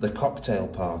 The Cocktail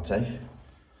Party,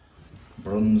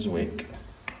 Brunswick.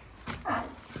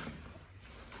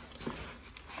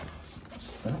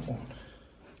 What's that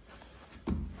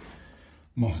one?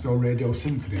 Moscow Radio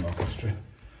Symphony Orchestra.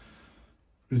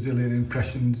 Brazilian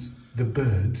Impressions, The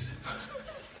Birds.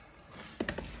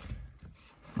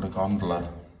 The Gondola.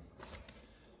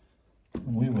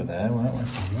 We were there, weren't we?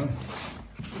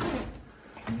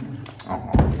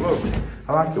 Oh, look.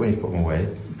 I like it when you put them away.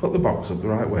 Put the box up the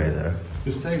right way there.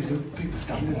 Just saves the people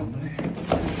standing on, doesn't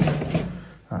it?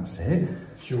 That's it.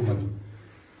 Schumann.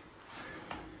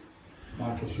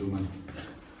 Michael Schumann.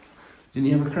 Didn't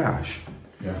he have a crash?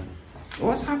 Yeah.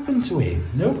 What's happened to him?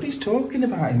 Nobody's talking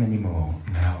about him anymore.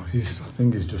 No, I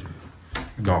think he's just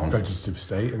gone. Vegetative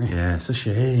state, isn't he? Yeah, it's a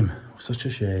shame. Such a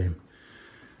shame.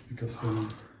 Because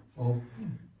all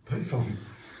payphone.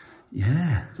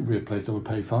 Yeah. It's a weird place to have a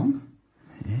payphone.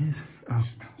 It is. Oh,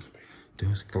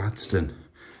 does Gladstone.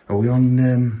 Are we on,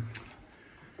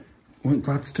 wasn't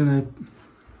Gladstone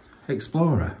a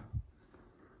explorer?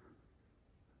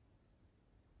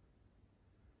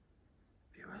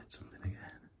 Have you heard something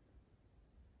again?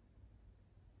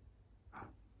 Oh,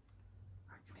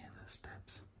 I can hear the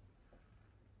steps.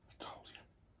 I told you.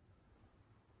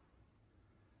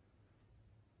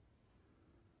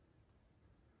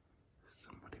 There's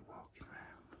somebody walking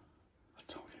around. I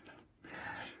told you now.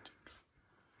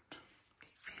 It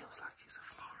feels like it's a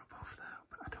floor above though,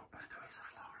 but I don't know if there is a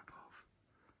floor above.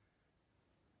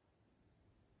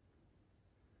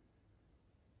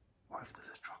 What if there's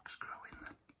a drug screw in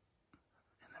the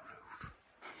roof?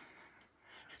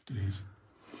 If there is.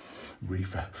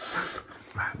 Reefer.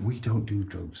 Right, we don't do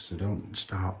drugs, so don't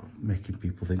start making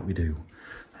people think we do.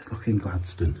 Let's look in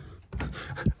Gladstone.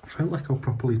 I felt like I'm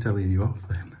properly telling you off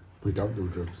then. We don't do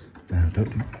drugs. No, don't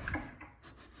do.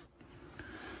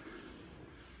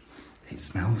 It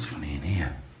smells funny in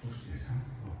here.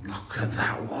 Look at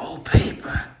that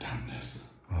wallpaper. Dampness.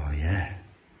 Oh, yeah.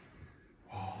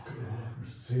 Oh, look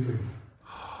at the ceiling.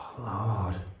 Oh,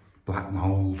 Lord. Black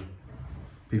mould.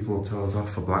 People will tell us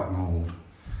off for black mould.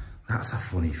 That's a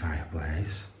funny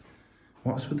fireplace.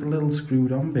 What's with the little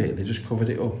screwed on bit? They just covered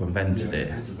it up and vented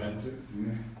it.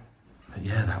 But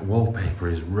yeah, that wallpaper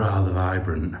is rather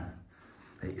vibrant.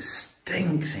 It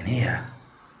stinks in here.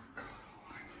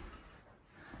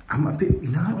 I'm a bit, you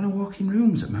know, like when I walk in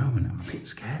rooms at the moment, I'm a bit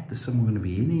scared there's someone going to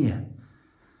be in here.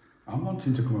 I'm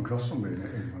wanting to come across somebody.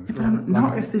 Yeah, but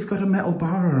not if they've got a metal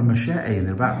bar or a machete and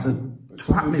they're about to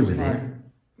twat me with it.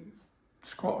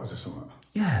 Squatters or something.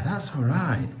 Yeah, that's all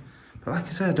right. But like I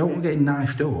said, I don't want getting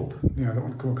knifed up. Yeah, I don't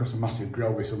want to come across a massive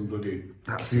grill with some bloody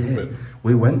That's Cuban. it.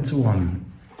 We went to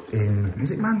one in, was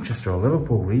it Manchester or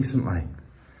Liverpool recently?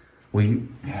 We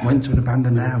went to an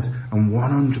abandoned house and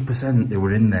 100% they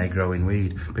were in there growing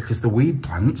weed because the weed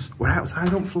plants were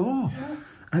outside on floor.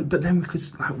 Yeah. But then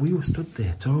we were stood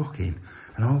there talking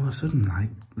and all of a sudden, like,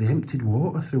 they emptied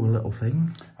water through a little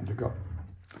thing. And they've got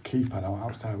a key pad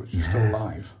outside which is still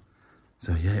live.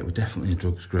 So yeah, it would definitely a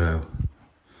drugs grow.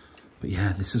 But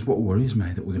yeah, this is what worries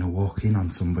me, that we're going to walk in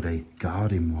on somebody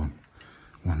guarding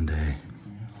one day.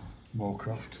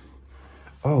 Moorcroft.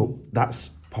 Oh, that's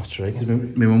pottery, because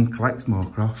my mum collects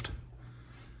Moorcroft.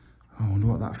 I wonder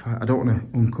what that I don't want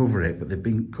to uncover it, but they've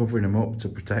been covering them up to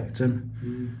protect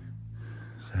them.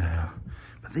 So,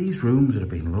 but these rooms would have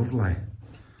been lovely.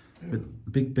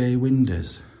 With big bay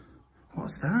windows.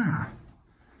 What's that? Are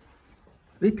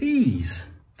they bees?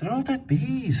 They're all dead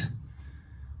bees.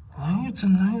 Loads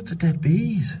and loads of dead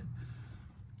bees.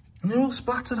 And they're all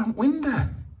splattered on window.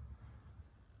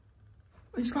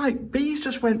 It's like bees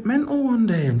just went mental one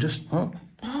day and just, oh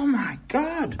my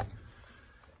God.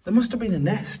 There must have been a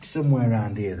nest somewhere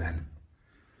around here then.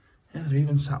 Yeah, they're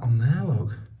even sat on there,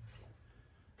 look.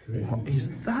 Crazy. What is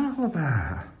that all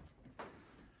about?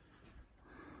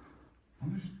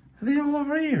 Are they all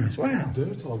over here as well?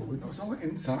 Dirt all over. It's all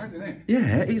inside, isn't it?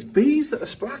 Yeah, it's bees that are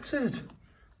splattered.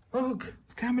 Look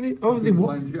how many. Oh, are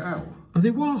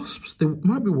they wasps? They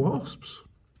might be wasps.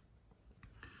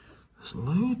 There's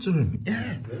loads of them.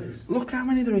 Yeah, look how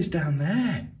many there is down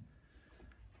there.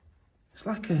 It's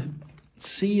like a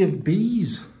sea of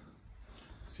bees.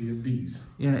 Sea of bees?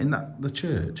 Yeah, in the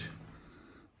church.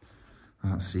 Oh,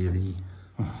 that's sea of E.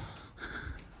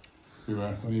 You're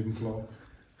right, uneven floor.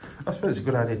 I suppose it's a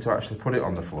good idea to actually put it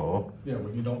on the floor. Yeah,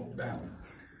 when you don't look down.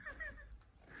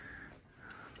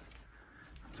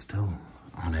 I'm still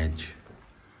on edge.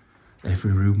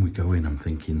 Every room we go in, I'm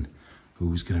thinking,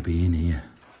 who's going to be in here?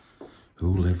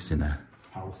 Who lives in a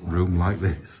room like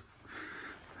this?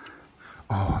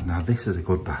 Oh, now this is a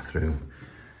good bathroom.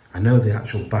 I know the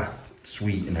actual bath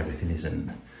suite and everything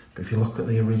isn't, but if you look at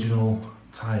the original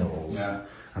tiles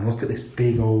and look at this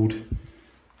big old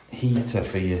heater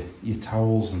for your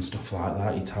towels and stuff like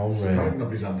that, your towel rail.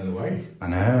 Nobody's handed away. I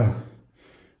know.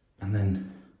 And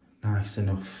then nice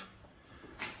enough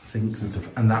sinks and stuff,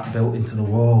 and that built into the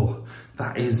wall.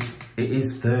 It is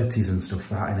 30s and stuff,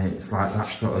 that, innit? It's like that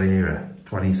sort of era,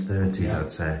 20s, 30s,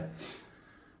 I'd say.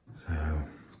 So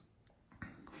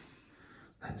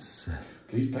let's.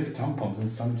 Please place tampons and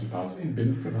sanitary pads in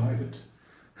bins provided.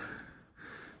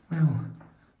 Well,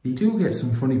 you do get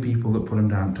some funny people that put them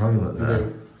down the toilet there. You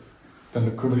do. Then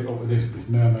they've covered it up with this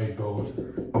mermaid board.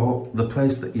 Oh, the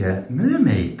place that, yeah,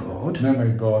 mermaid board?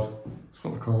 Mermaid board, that's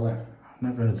what they call it. I've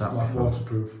never heard that before. before.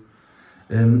 Waterproof.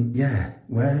 Yeah,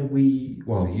 where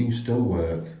you still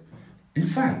work. In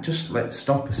fact, just let's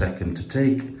stop a second to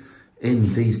take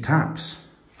in these taps.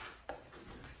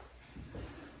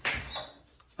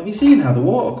 Have you seen how the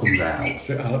water comes out?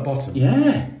 Straight out the bottom?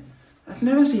 Yeah. I've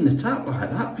never seen a tap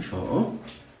like that before.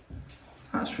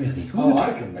 That's really good. I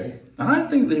like them, mate. I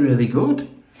think they're really good.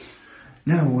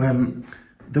 Now,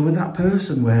 there was that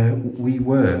person where we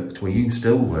you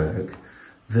still work,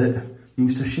 that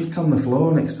used to shit on the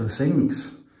floor next to the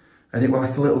sinks. And it was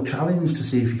like a little challenge to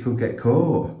see if you could get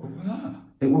caught. What was that?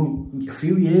 It was a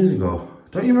few years ago.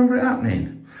 Don't you remember it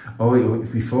happening? Oh, it was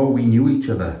before we knew each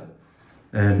other.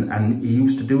 And he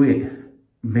used to do it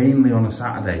mainly on a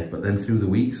Saturday, but then through the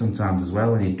week sometimes as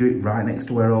well. And he'd do it right next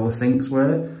to where all the sinks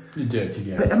were. You dirty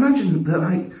guy. But imagine that,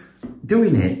 like,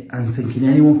 doing it and thinking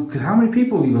anyone, because how many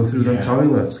people you go through them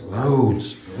toilets?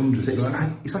 Loads. Hundreds.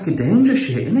 It's like a danger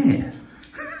shit, isn't it?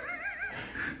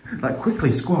 Like,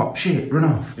 quickly squat, shit, run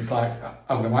off. It's like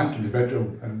having a wank in your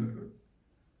bedroom and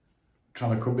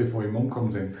trying to come before your mum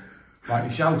comes in. Like, you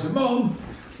shout at Mum!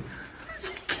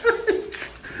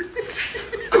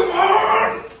 Come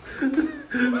on!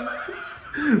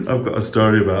 I've got a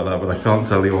story about that, but I can't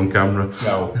tell you on camera.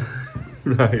 No.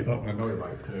 Right. I know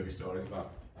about pervy stories, but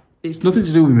it's nothing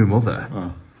to do with my mother.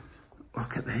 Oh.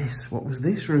 Look at this. What was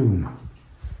this room?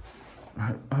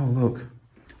 Right. Oh, look.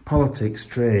 Politics,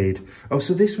 trade. Oh,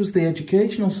 so this was the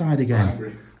educational side again.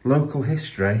 Library. Local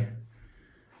history.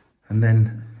 And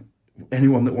then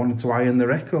anyone that wanted to iron the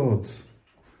records.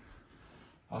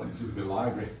 I think this would be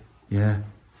library. Yeah.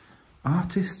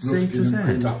 Artists say to Z.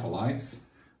 Lights.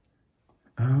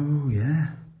 Oh,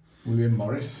 yeah. William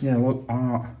Morris. Yeah, look,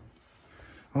 art.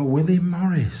 Oh, William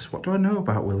Morris. What do I know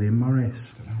about William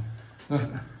Morris? I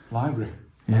don't know. Library.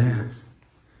 Yeah.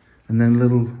 And then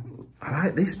little, I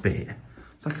like this bit.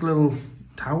 It's like a little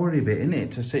towery bit, isn't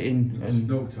it? To sit in. And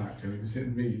snow type thing, you can sit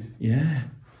and read. Yeah.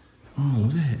 Oh, I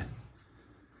love it.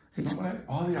 It's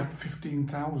Oh, they had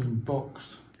 15,000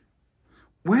 books.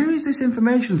 Where is this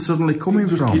information suddenly coming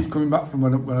from? It keeps coming back from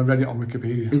when I read it on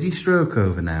Wikipedia. Is he stroke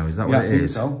over now? Is that what it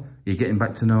is? So. You're getting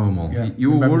back to normal? Yeah.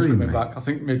 You were worrying me. Back. I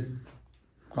think me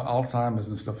got Alzheimer's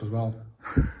and stuff as well.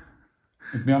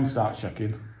 If my hand starts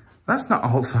shaking. That's not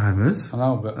Alzheimer's. I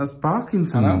know, but... That's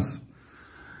Parkinson's.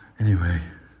 Anyway,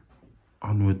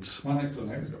 onwards. My next door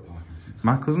neighbour's got Parkinson's.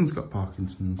 My cousin's got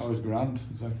Parkinson's. I was grand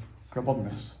and said, grab on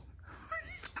this.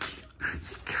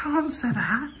 You can't say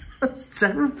that. That's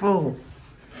terrible.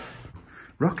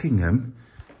 Rockingham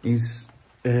is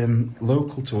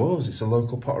local to us. It's a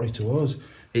local pottery to us.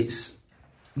 It's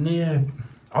near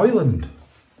Ireland,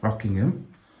 Rockingham.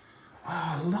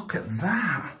 Oh, look at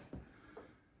that.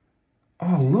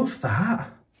 Oh, I love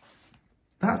that.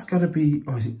 That's got to be,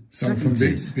 oh, is it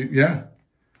 70s? Yeah.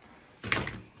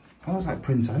 Oh, that's like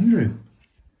Prince Andrew.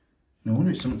 No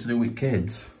wonder it's something to do with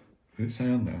kids. Did it say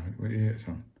on there what year it's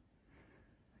on?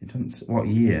 It doesn't, what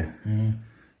year? Yeah.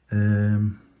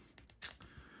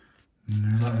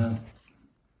 No.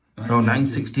 Oh,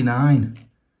 969.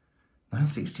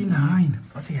 969.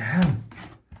 Bloody hell.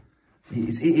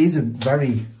 It is a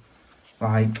very,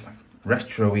 like,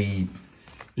 retro-y.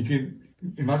 You can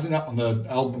imagine that on the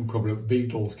album cover of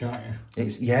Beatles, can't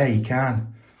you? Yeah, you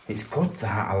can. It's good,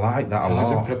 that. I like that a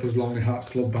lot. Sgt. Pepper's Lonely Hearts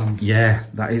Club Band. Yeah,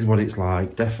 that is what it's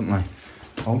like, definitely.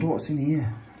 I wonder what's in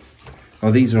here.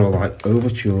 Oh, these are all like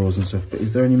overtures and stuff, but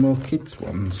is there any more kids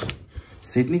ones?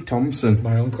 Sidney Thompson.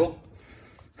 My uncle.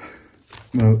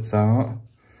 Mozart.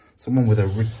 Someone with a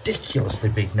ridiculously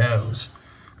big nose.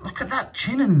 Look at that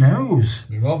chin and nose.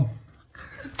 Your mum.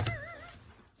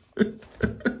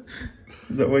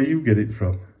 Is that where you get it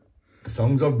from? The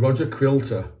songs of Roger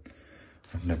Quilter.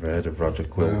 I've never heard of Roger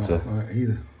Quilter. No,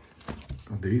 either.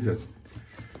 God, these are...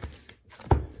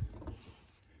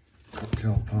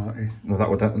 Cocktail party. Well, that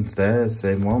were downstairs,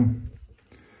 same one.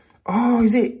 Oh,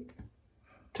 is it?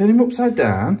 Turn him upside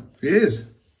down? He is.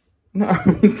 No, I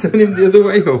mean, turn him the other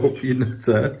way up, you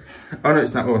nutter. Oh, no,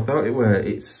 it's not what I thought it were.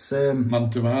 It's,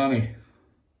 Mantovani.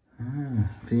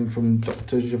 theme from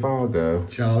Dr. Zhivago.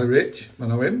 Charlie Rich. I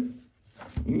know him.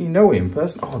 You know him,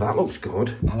 person? Oh, that looks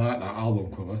good. I like that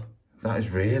album cover. That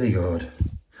is really good.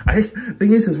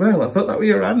 Thing is as well, I thought that was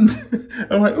your hand.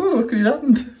 I'm like, oh, look at his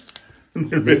hand.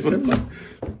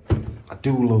 I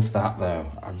do love that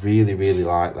though. I really, really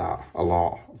like that a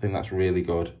lot. I think that's really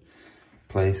good.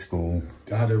 Play School.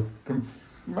 I do.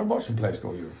 Remember watching Play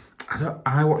School, you?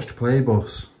 I watched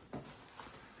Playbus.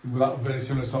 Well, that very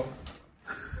similar sort.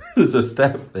 There's a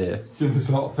step there. Similar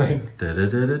sort of thing.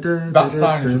 That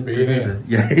sign should be in here.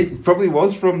 Yeah, it probably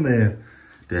was from there.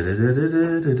 Can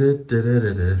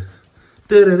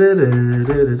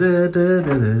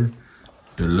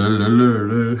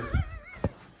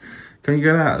you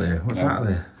get out of there? What's out of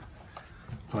there?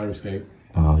 Fire escape.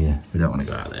 Oh yeah, we don't want to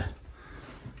go out there.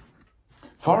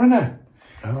 Foreigner.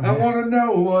 Oh, yeah. I want to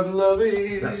know what love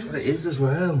is. That's what it is as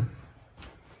well.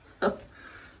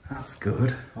 That's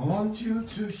good. I want you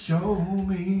to show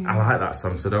me. I like that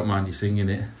song, so I don't mind you singing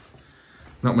it.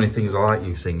 Not many things I like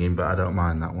you singing, but I don't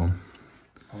mind that one.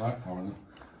 I like Foreigner.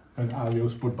 And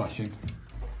Adios Bud Bashing.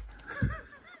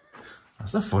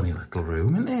 That's a funny little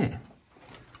room, isn't it?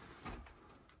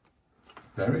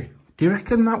 Very. Do you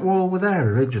reckon that wall were there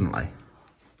originally?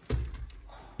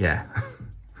 Yeah.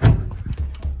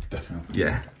 Definitely.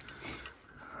 Yeah.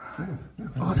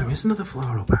 Oh, there is another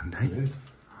floral band, eh? It is.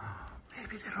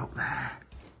 Maybe they're up there.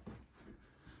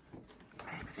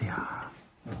 Maybe they are.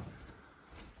 Oh.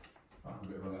 I'm a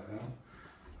bit of a letdown.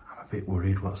 I'm a bit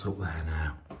worried what's up there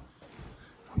now.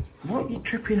 What are you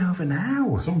tripping over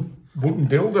now? Some wooden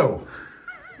dildo.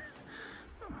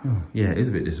 Oh, yeah, it is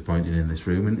a bit disappointing in this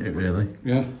room, isn't it, really?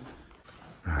 Yeah.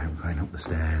 Right, we're going up the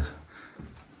stairs.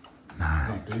 Nah.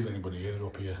 Can't please anybody here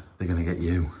up here. They're going to get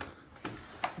you.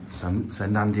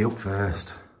 Send Andy up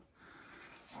first.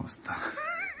 What's that?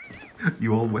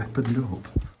 You all weaponed up?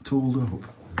 Tooled up?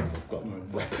 I've got no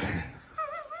weapon.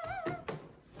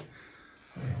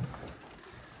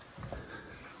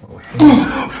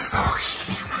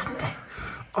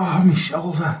 Oh, my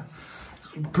shoulder.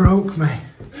 It broke me.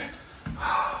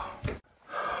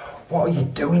 What are you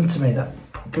doing to me? That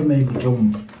probably made me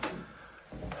jump.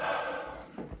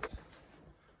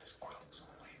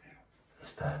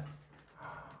 Is there?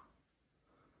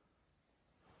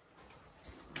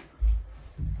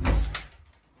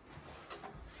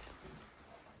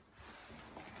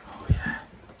 Oh yeah.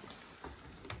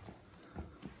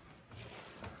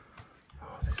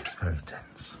 Oh, this is very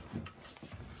tense.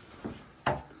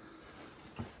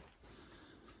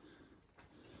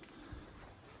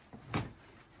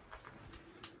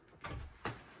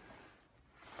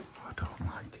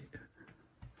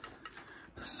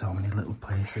 So many little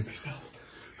places.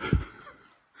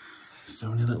 So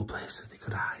many little places they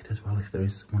could hide as well if there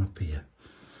is someone up here.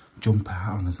 Jump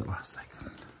out on us at last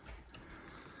second.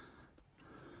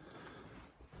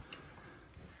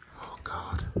 Oh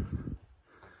God.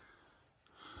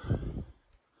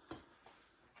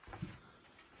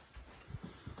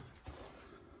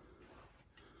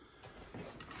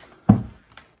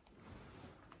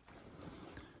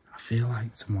 I feel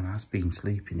like someone has been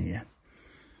sleeping here.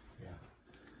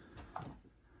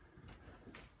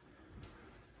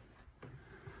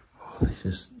 This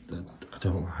is, I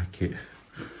don't like it.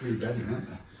 Free bedding, aren't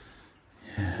they?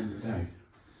 Yeah. In the day.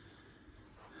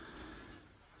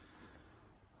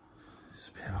 It's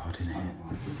a bit odd, isn't it?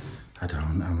 I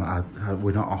don't,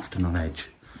 we're not often on edge,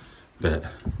 but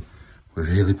we're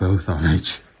really both on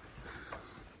edge.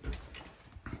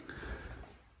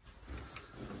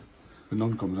 The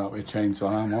nun comes out with a chainsaw,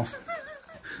 I'm off.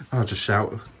 I'll just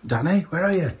shout, Danny, where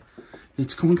are you? You need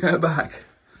to come and get her back.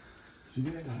 She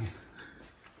did it, Danny.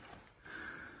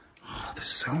 Oh, there's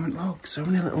so many, look, so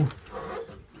many little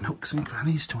nooks and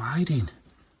crannies to hide in.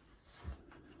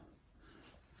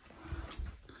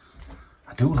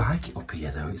 I do like it up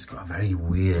here though, it's got a very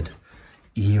weird,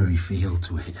 eerie feel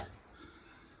to it.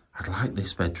 I'd like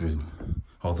this bedroom,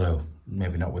 although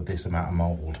maybe not with this amount of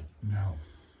mould. No.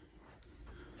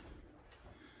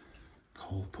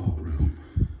 Coalport room.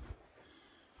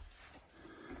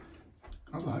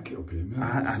 I like it up here.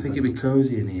 I think it'd be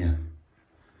cosy in here.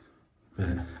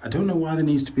 But I don't know why there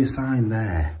needs to be a sign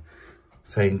there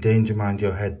saying, danger, mind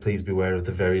your head, please beware of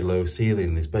the very low ceiling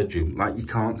in this bedroom. Like you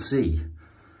can't see.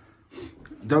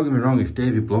 Don't get me wrong, if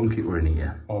David Blunkett were in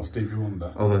here. Or Stevie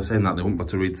Wonder. Oh, they're saying that, they wouldn't be able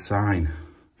to read the sign.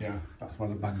 Yeah, that's why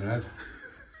they banged their head.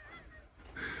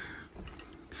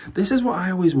 This is what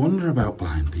I always wonder about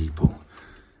blind people.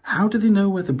 How do they know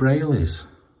where the braille is?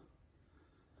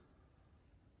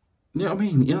 You know what I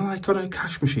mean? You know, like on a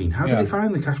cash machine. How do they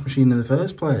find the cash machine in the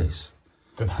first place?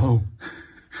 Don't know.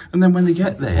 And then when they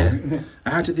get there,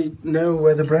 how do they know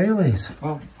where the braille is?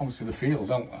 Well, obviously the field,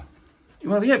 don't they?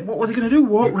 Well, yeah, what were they going to do?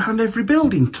 Walk around every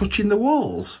building, touching the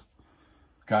walls?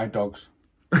 Guide dogs.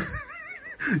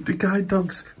 Do guide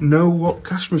dogs know what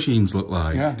cash machines look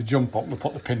like? Yeah, they jump up, they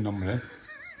put the pin number in.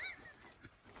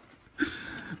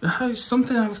 It's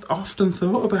something I've often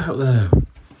thought about though.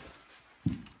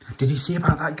 Did you see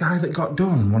about that guy that got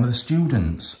done, one of the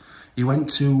students? He went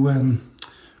to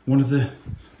one of the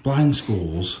blind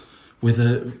schools with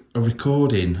a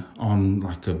recording on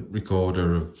like a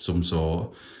recorder of some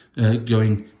sort,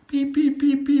 going beep, beep,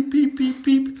 beep, beep, beep, beep,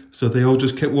 beep. So they all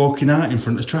just kept walking out in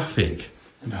front of traffic.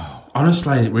 No.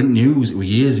 Honestly, it went news, it was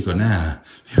years ago now.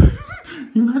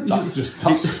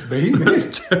 That's me.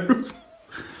 That's terrible.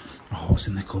 Oh, what's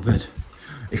in the cupboard?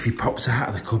 If he pops out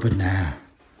of the cupboard now,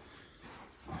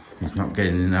 he's not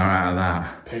getting in or out of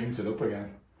that. Painted up again.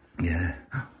 Yeah.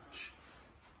 Oh,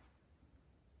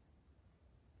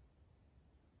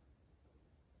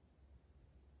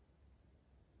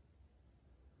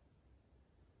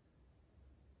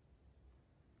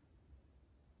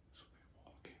 somebody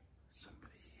walking.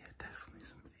 Somebody here, definitely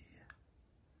somebody here.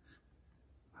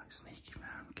 Like sneaking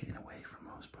around, getting away from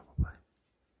us probably.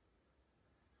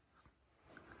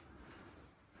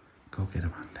 Go get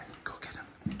him, Andy. Go get him.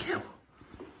 Kill.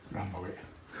 Rambo it.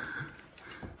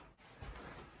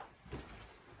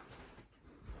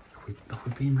 Have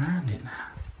we been round it now?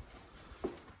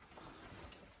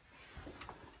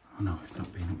 Oh no, we've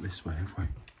not been up this way, have we?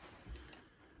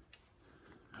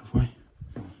 Have we?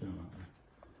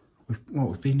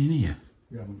 We've been in here?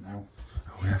 We haven't now.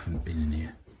 Oh, we haven't been in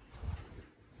here.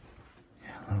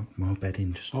 Yeah, look, more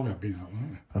bedding just... Oh, we have been out,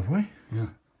 haven't we? Have we? Yeah.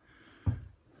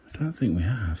 I don't think we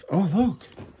have. Oh, look.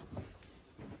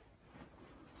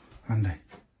 Andy.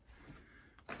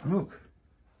 Look.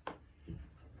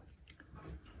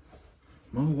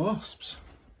 More wasps.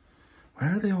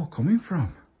 Where are they all coming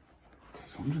from?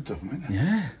 There's hundreds of them, isn't there?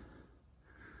 Yeah.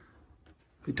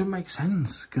 It doesn't make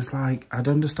sense, because, like, I'd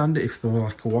understand it if they were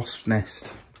like a wasp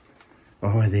nest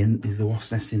Oh, is the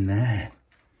wasp nest in there?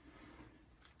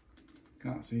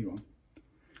 Can't see one.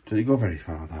 Did it go very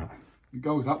far, that? It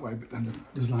goes that way, but then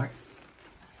there's like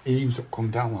eaves that come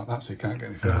down like that, so you can't get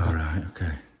any further. Oh, right,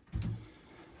 okay.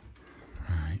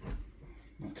 Right.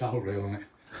 A towel reel on it.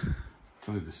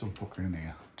 Tell you there's some fucker in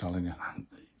here, I'm telling you.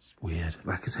 It's weird.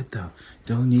 Like I said though,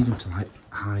 you don't need them to like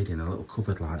hide in a little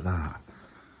cupboard like that.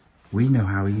 We know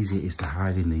how easy it is to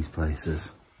hide in these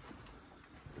places.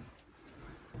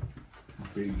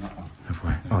 Have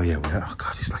we? Oh yeah, oh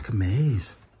god, it's like a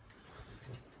maze.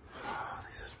 Oh,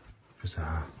 this is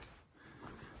bizarre.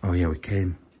 Oh yeah, we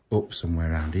came up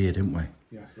somewhere around here, didn't we?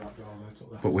 Yeah, right down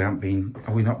there. But we haven't been,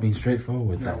 are we not being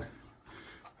straightforward then?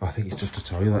 Oh, I think it's just a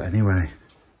toilet anyway.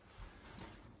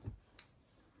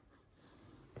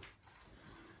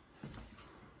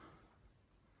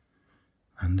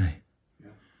 Andy, yeah.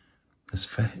 There's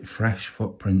fresh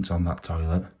footprints on that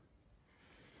toilet.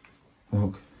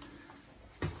 Look.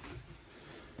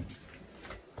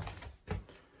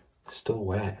 It's still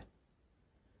wet.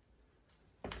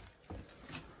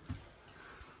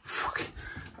 Fucking.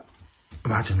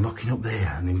 Imagine looking up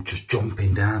there and him just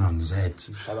jumping down on his head.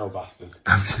 Hello, bastard.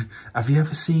 Have you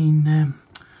ever seen,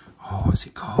 oh, what's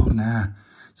it called now?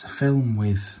 It's a film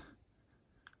with,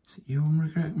 is it Ewan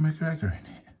McGregor in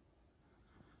it?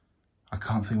 I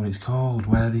can't think what it's called,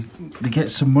 where they get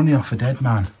some money off a dead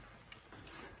man.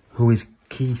 Who is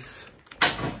Keith?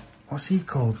 What's he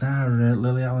called now?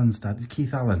 Lily Allen's dad.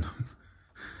 Keith Allen.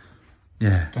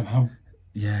 Yeah. Don't know.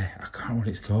 Yeah, I can't remember what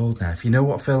it's called now. If you know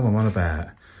what film I'm on about,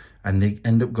 and they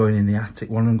end up going in the attic,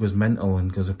 one of them goes mental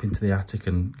and goes up into the attic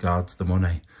and guards the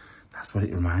money. That's what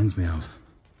it reminds me of.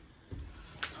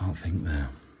 Can't think there.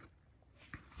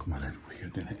 Come on in.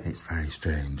 Weird, isn't it? It's very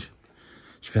strange.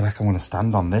 I feel like I want to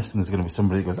stand on this and there's going to be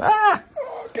somebody that goes, ah!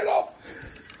 Oh, get off!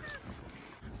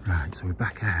 Right, so we're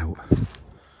back out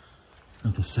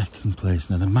of the second place.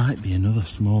 Now, there might be another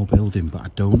small building, but I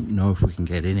don't know if we can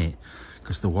get in it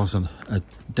because there wasn't a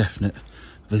definite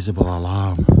visible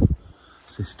alarm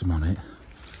system on it.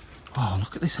 Oh,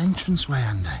 look at this entranceway,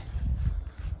 Andy.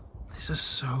 This is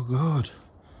so good.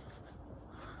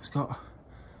 It's got,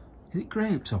 is it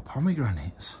grapes or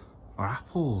pomegranates or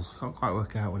apples? I can't quite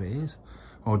work out what it is.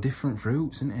 Or different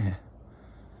fruits, isn't it?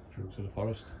 Fruits of the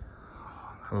forest.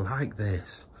 Oh, I like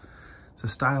this. It's a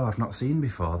style I've not seen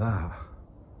before, that.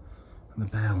 And the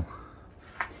bell.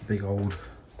 The big old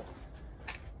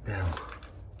bell.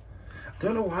 I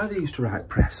don't know why they used to write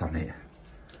press on it.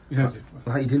 Yes.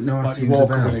 Like you didn't know how like to use a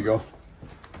bell. When you go.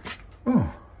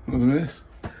 Oh. Look at this.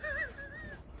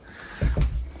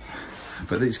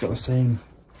 But it's got the same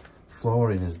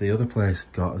flooring as the other place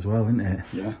had got as well, isn't it?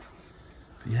 Yeah.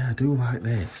 But yeah, I do like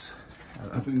this.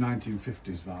 I think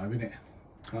 1950s vibe, isn't it?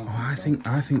 Oh, I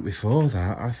think before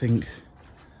that,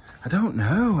 I don't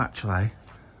know actually.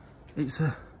 It's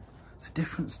a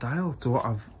different style to what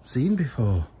I've seen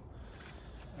before.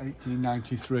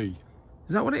 1893.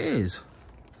 Is that what it is?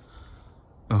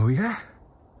 Oh yeah.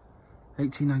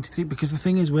 1893, because the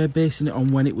thing is we're basing it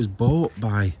on when it was bought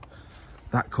by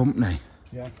that company.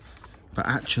 Yeah. But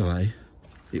actually,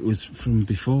 it was from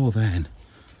before then.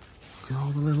 Look at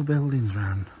all the little buildings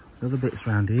around, the other bits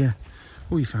around here.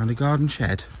 Oh, you found a garden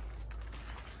shed.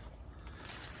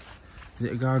 Is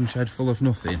it a garden shed full of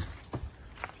nothing?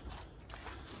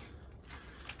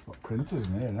 Got printers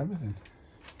in here and everything.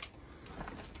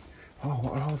 Oh,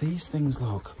 what are all these things,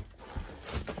 look?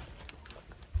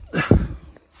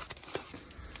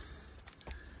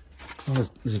 Oh,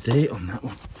 there's a date on that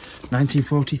one.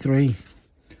 1943.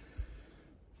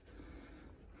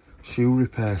 Shoe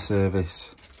repair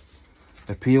service.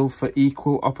 Appeal for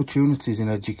equal opportunities in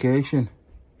education.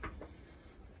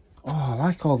 Oh, I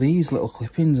like all these little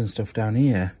clippings and stuff down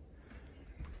here.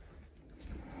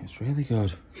 It's really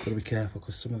good. Got to be careful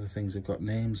because some of the things have got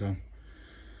names on.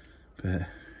 But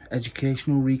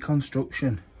educational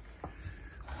reconstruction.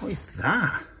 What is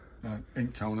that?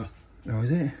 Ink toner. Oh,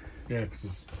 is it? Yeah, because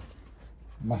there's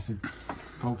massive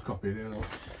photocopy there. Look.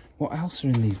 What else are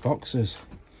in these boxes?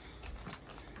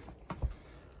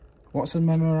 What's a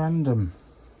memorandum?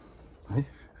 Eh?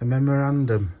 A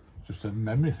memorandum. Just a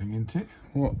memory thing, isn't it?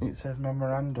 What? It says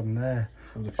memorandum there.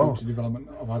 For the future development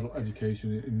of adult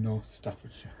education in North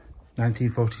Staffordshire.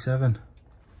 1947.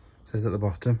 Says at the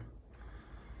bottom.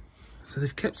 So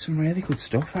they've kept some really good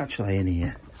stuff actually in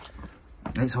here.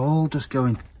 It's all just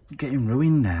getting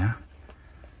ruined now,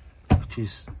 which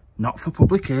is not for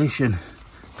publication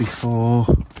before,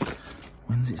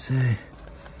 when does it say?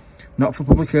 Not for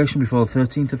publication before the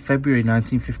 13th of February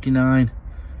 1959.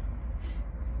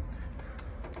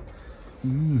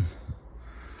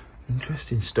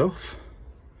 Interesting stuff.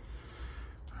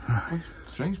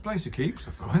 Strange place to keep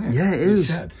stuff, isn't it? Yeah, it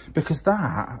is. Because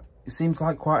that seems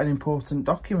like quite an important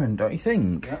document, don't you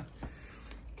think? Yeah.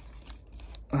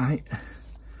 Right.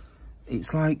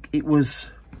 It's like it was...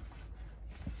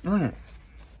 Right.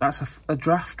 That's a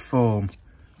draft form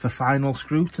for final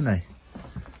scrutiny,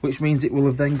 which means it will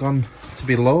have then gone to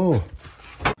be law.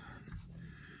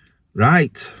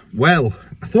 Right. Well,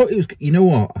 I thought it was... You know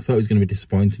what? I thought it was going to be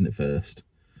disappointing at first.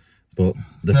 But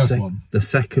the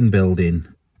second building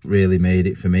really made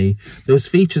it for me. There was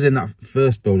features in that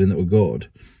first building that were good.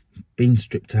 Been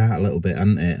stripped out a little bit,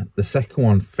 hadn't it? The second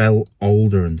one felt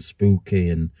older and spooky,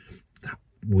 and that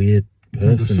weird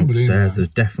person upstairs. There's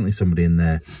definitely somebody in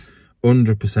there.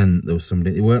 100% there was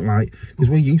somebody. It weren't like, because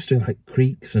we're used to like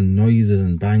creaks and noises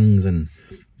and bangs, and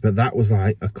but that was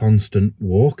like a constant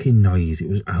walking noise. It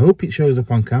was. I hope it shows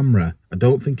up on camera. I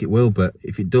don't think it will, but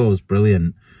if it does,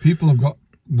 brilliant. People have got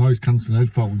noise cancelling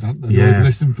headphones, haven't they? Yeah. They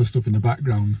listen for stuff in the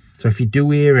background. So if you do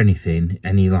hear anything,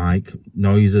 any like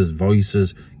noises,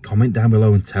 voices, comment down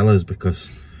below and tell us, because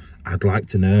I'd like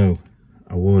to know.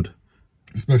 I would.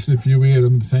 Especially if you hear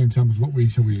them at the same time as what we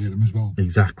say we hear them as well.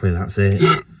 Exactly, that's it.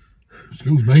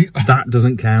 Excuse me. That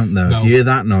doesn't count though. No. If you hear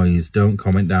that noise, don't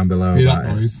comment down below. Hear that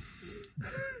noise. I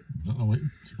don't know what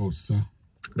you're supposed to say.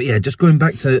 But yeah, just going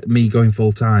back to me going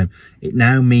full time, it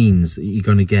now means that you're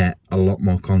going to get a lot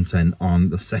more content on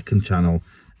the second channel,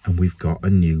 and we've got a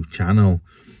new channel,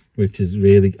 which is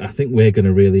really, I think we're going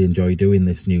to really enjoy doing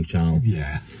this new channel.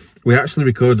 Yeah. We actually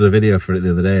recorded a video for it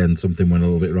the other day and something went a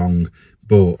little bit wrong,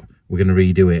 but we're going to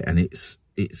redo it, and it's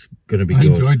going to be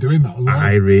good. I enjoyed doing that as well.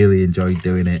 I really enjoyed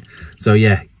doing it. So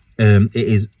yeah, it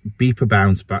is Beeper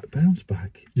Bounce Back.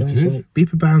 It is.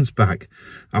 Beeper Bounce Back.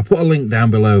 I'll put a link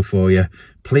down below for you.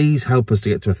 Please help us to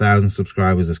get to 1,000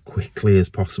 subscribers as quickly as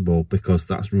possible, because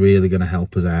that's really going to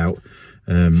help us out.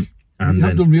 And we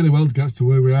have done really well to get to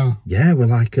where we are. Yeah, we're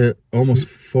like at almost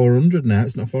 400 now.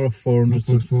 It's not far off 400.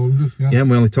 Almost 400, yeah. Yeah,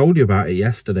 and we only told you about it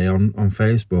yesterday on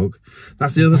Facebook.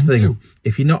 That's the other thing.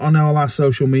 If you're not on all our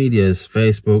social medias,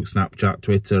 Facebook, Snapchat,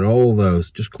 Twitter, all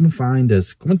those, just come and find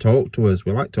us. Come and talk to us.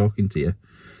 We like talking to you.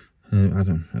 I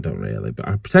don't really, but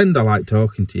I pretend I like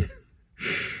talking to you.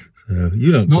 So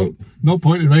you don't talk. No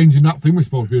point in arranging that thing we're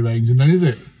supposed to be arranging then, is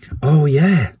it? Oh,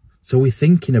 yeah. So we're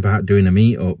thinking about doing a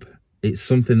meet-up. It's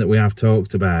something that we have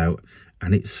talked about,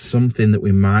 and it's something that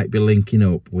we might be linking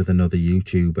up with another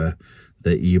YouTuber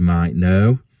that you might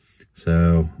know.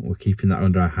 So we're keeping that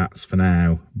under our hats for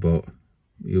now, but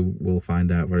we'll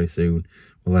find out very soon.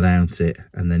 We'll announce it,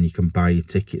 and then you can buy your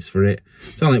tickets for it.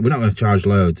 It's only, we're not going to charge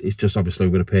loads. It's just obviously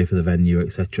we're going to pay for the venue,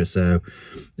 etc. So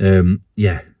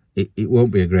yeah, it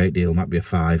won't be a great deal. It might be a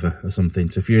 £5 or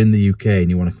something. So if you're in the UK and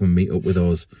you want to come and meet up with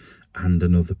us and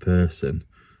another person,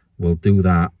 we'll do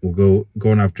that. We'll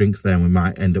go and have drinks there, and we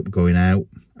might end up going out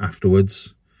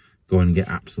afterwards, go and get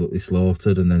absolutely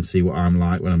slaughtered, and then see what I'm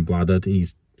like when I'm bladdered.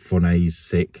 He's funny, he's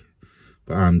sick,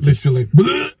 but I'm just...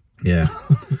 Literally. Yeah.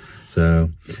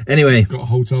 So, anyway. Got a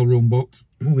hotel room booked?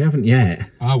 Well, we haven't yet.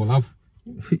 I will have.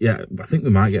 Yeah, I think we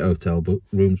might get hotel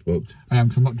rooms booked. I am,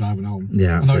 because I'm not driving home.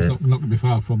 Yeah, I know it's not going to be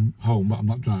far from home, but I'm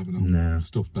not driving home. No.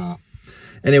 Stuff that.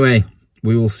 Anyway,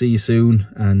 we will see you soon,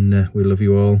 and we love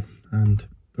you all, and...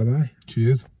 bye-bye.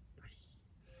 Cheers.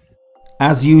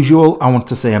 As usual, I want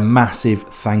to say a massive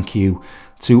thank you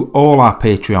to all our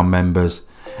Patreon members.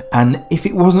 And if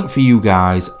it wasn't for you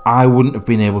guys, I wouldn't have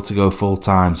been able to go full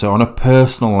time. So on a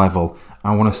personal level,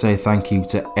 I want to say thank you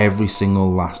to every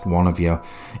single last one of you.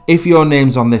 If your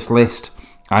name's on this list,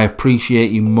 I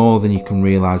appreciate you more than you can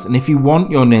realise. And if you want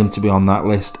your name to be on that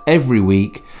list every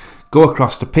week, go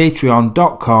across to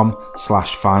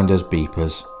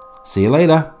patreon.com/findersbeepers. See you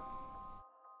later.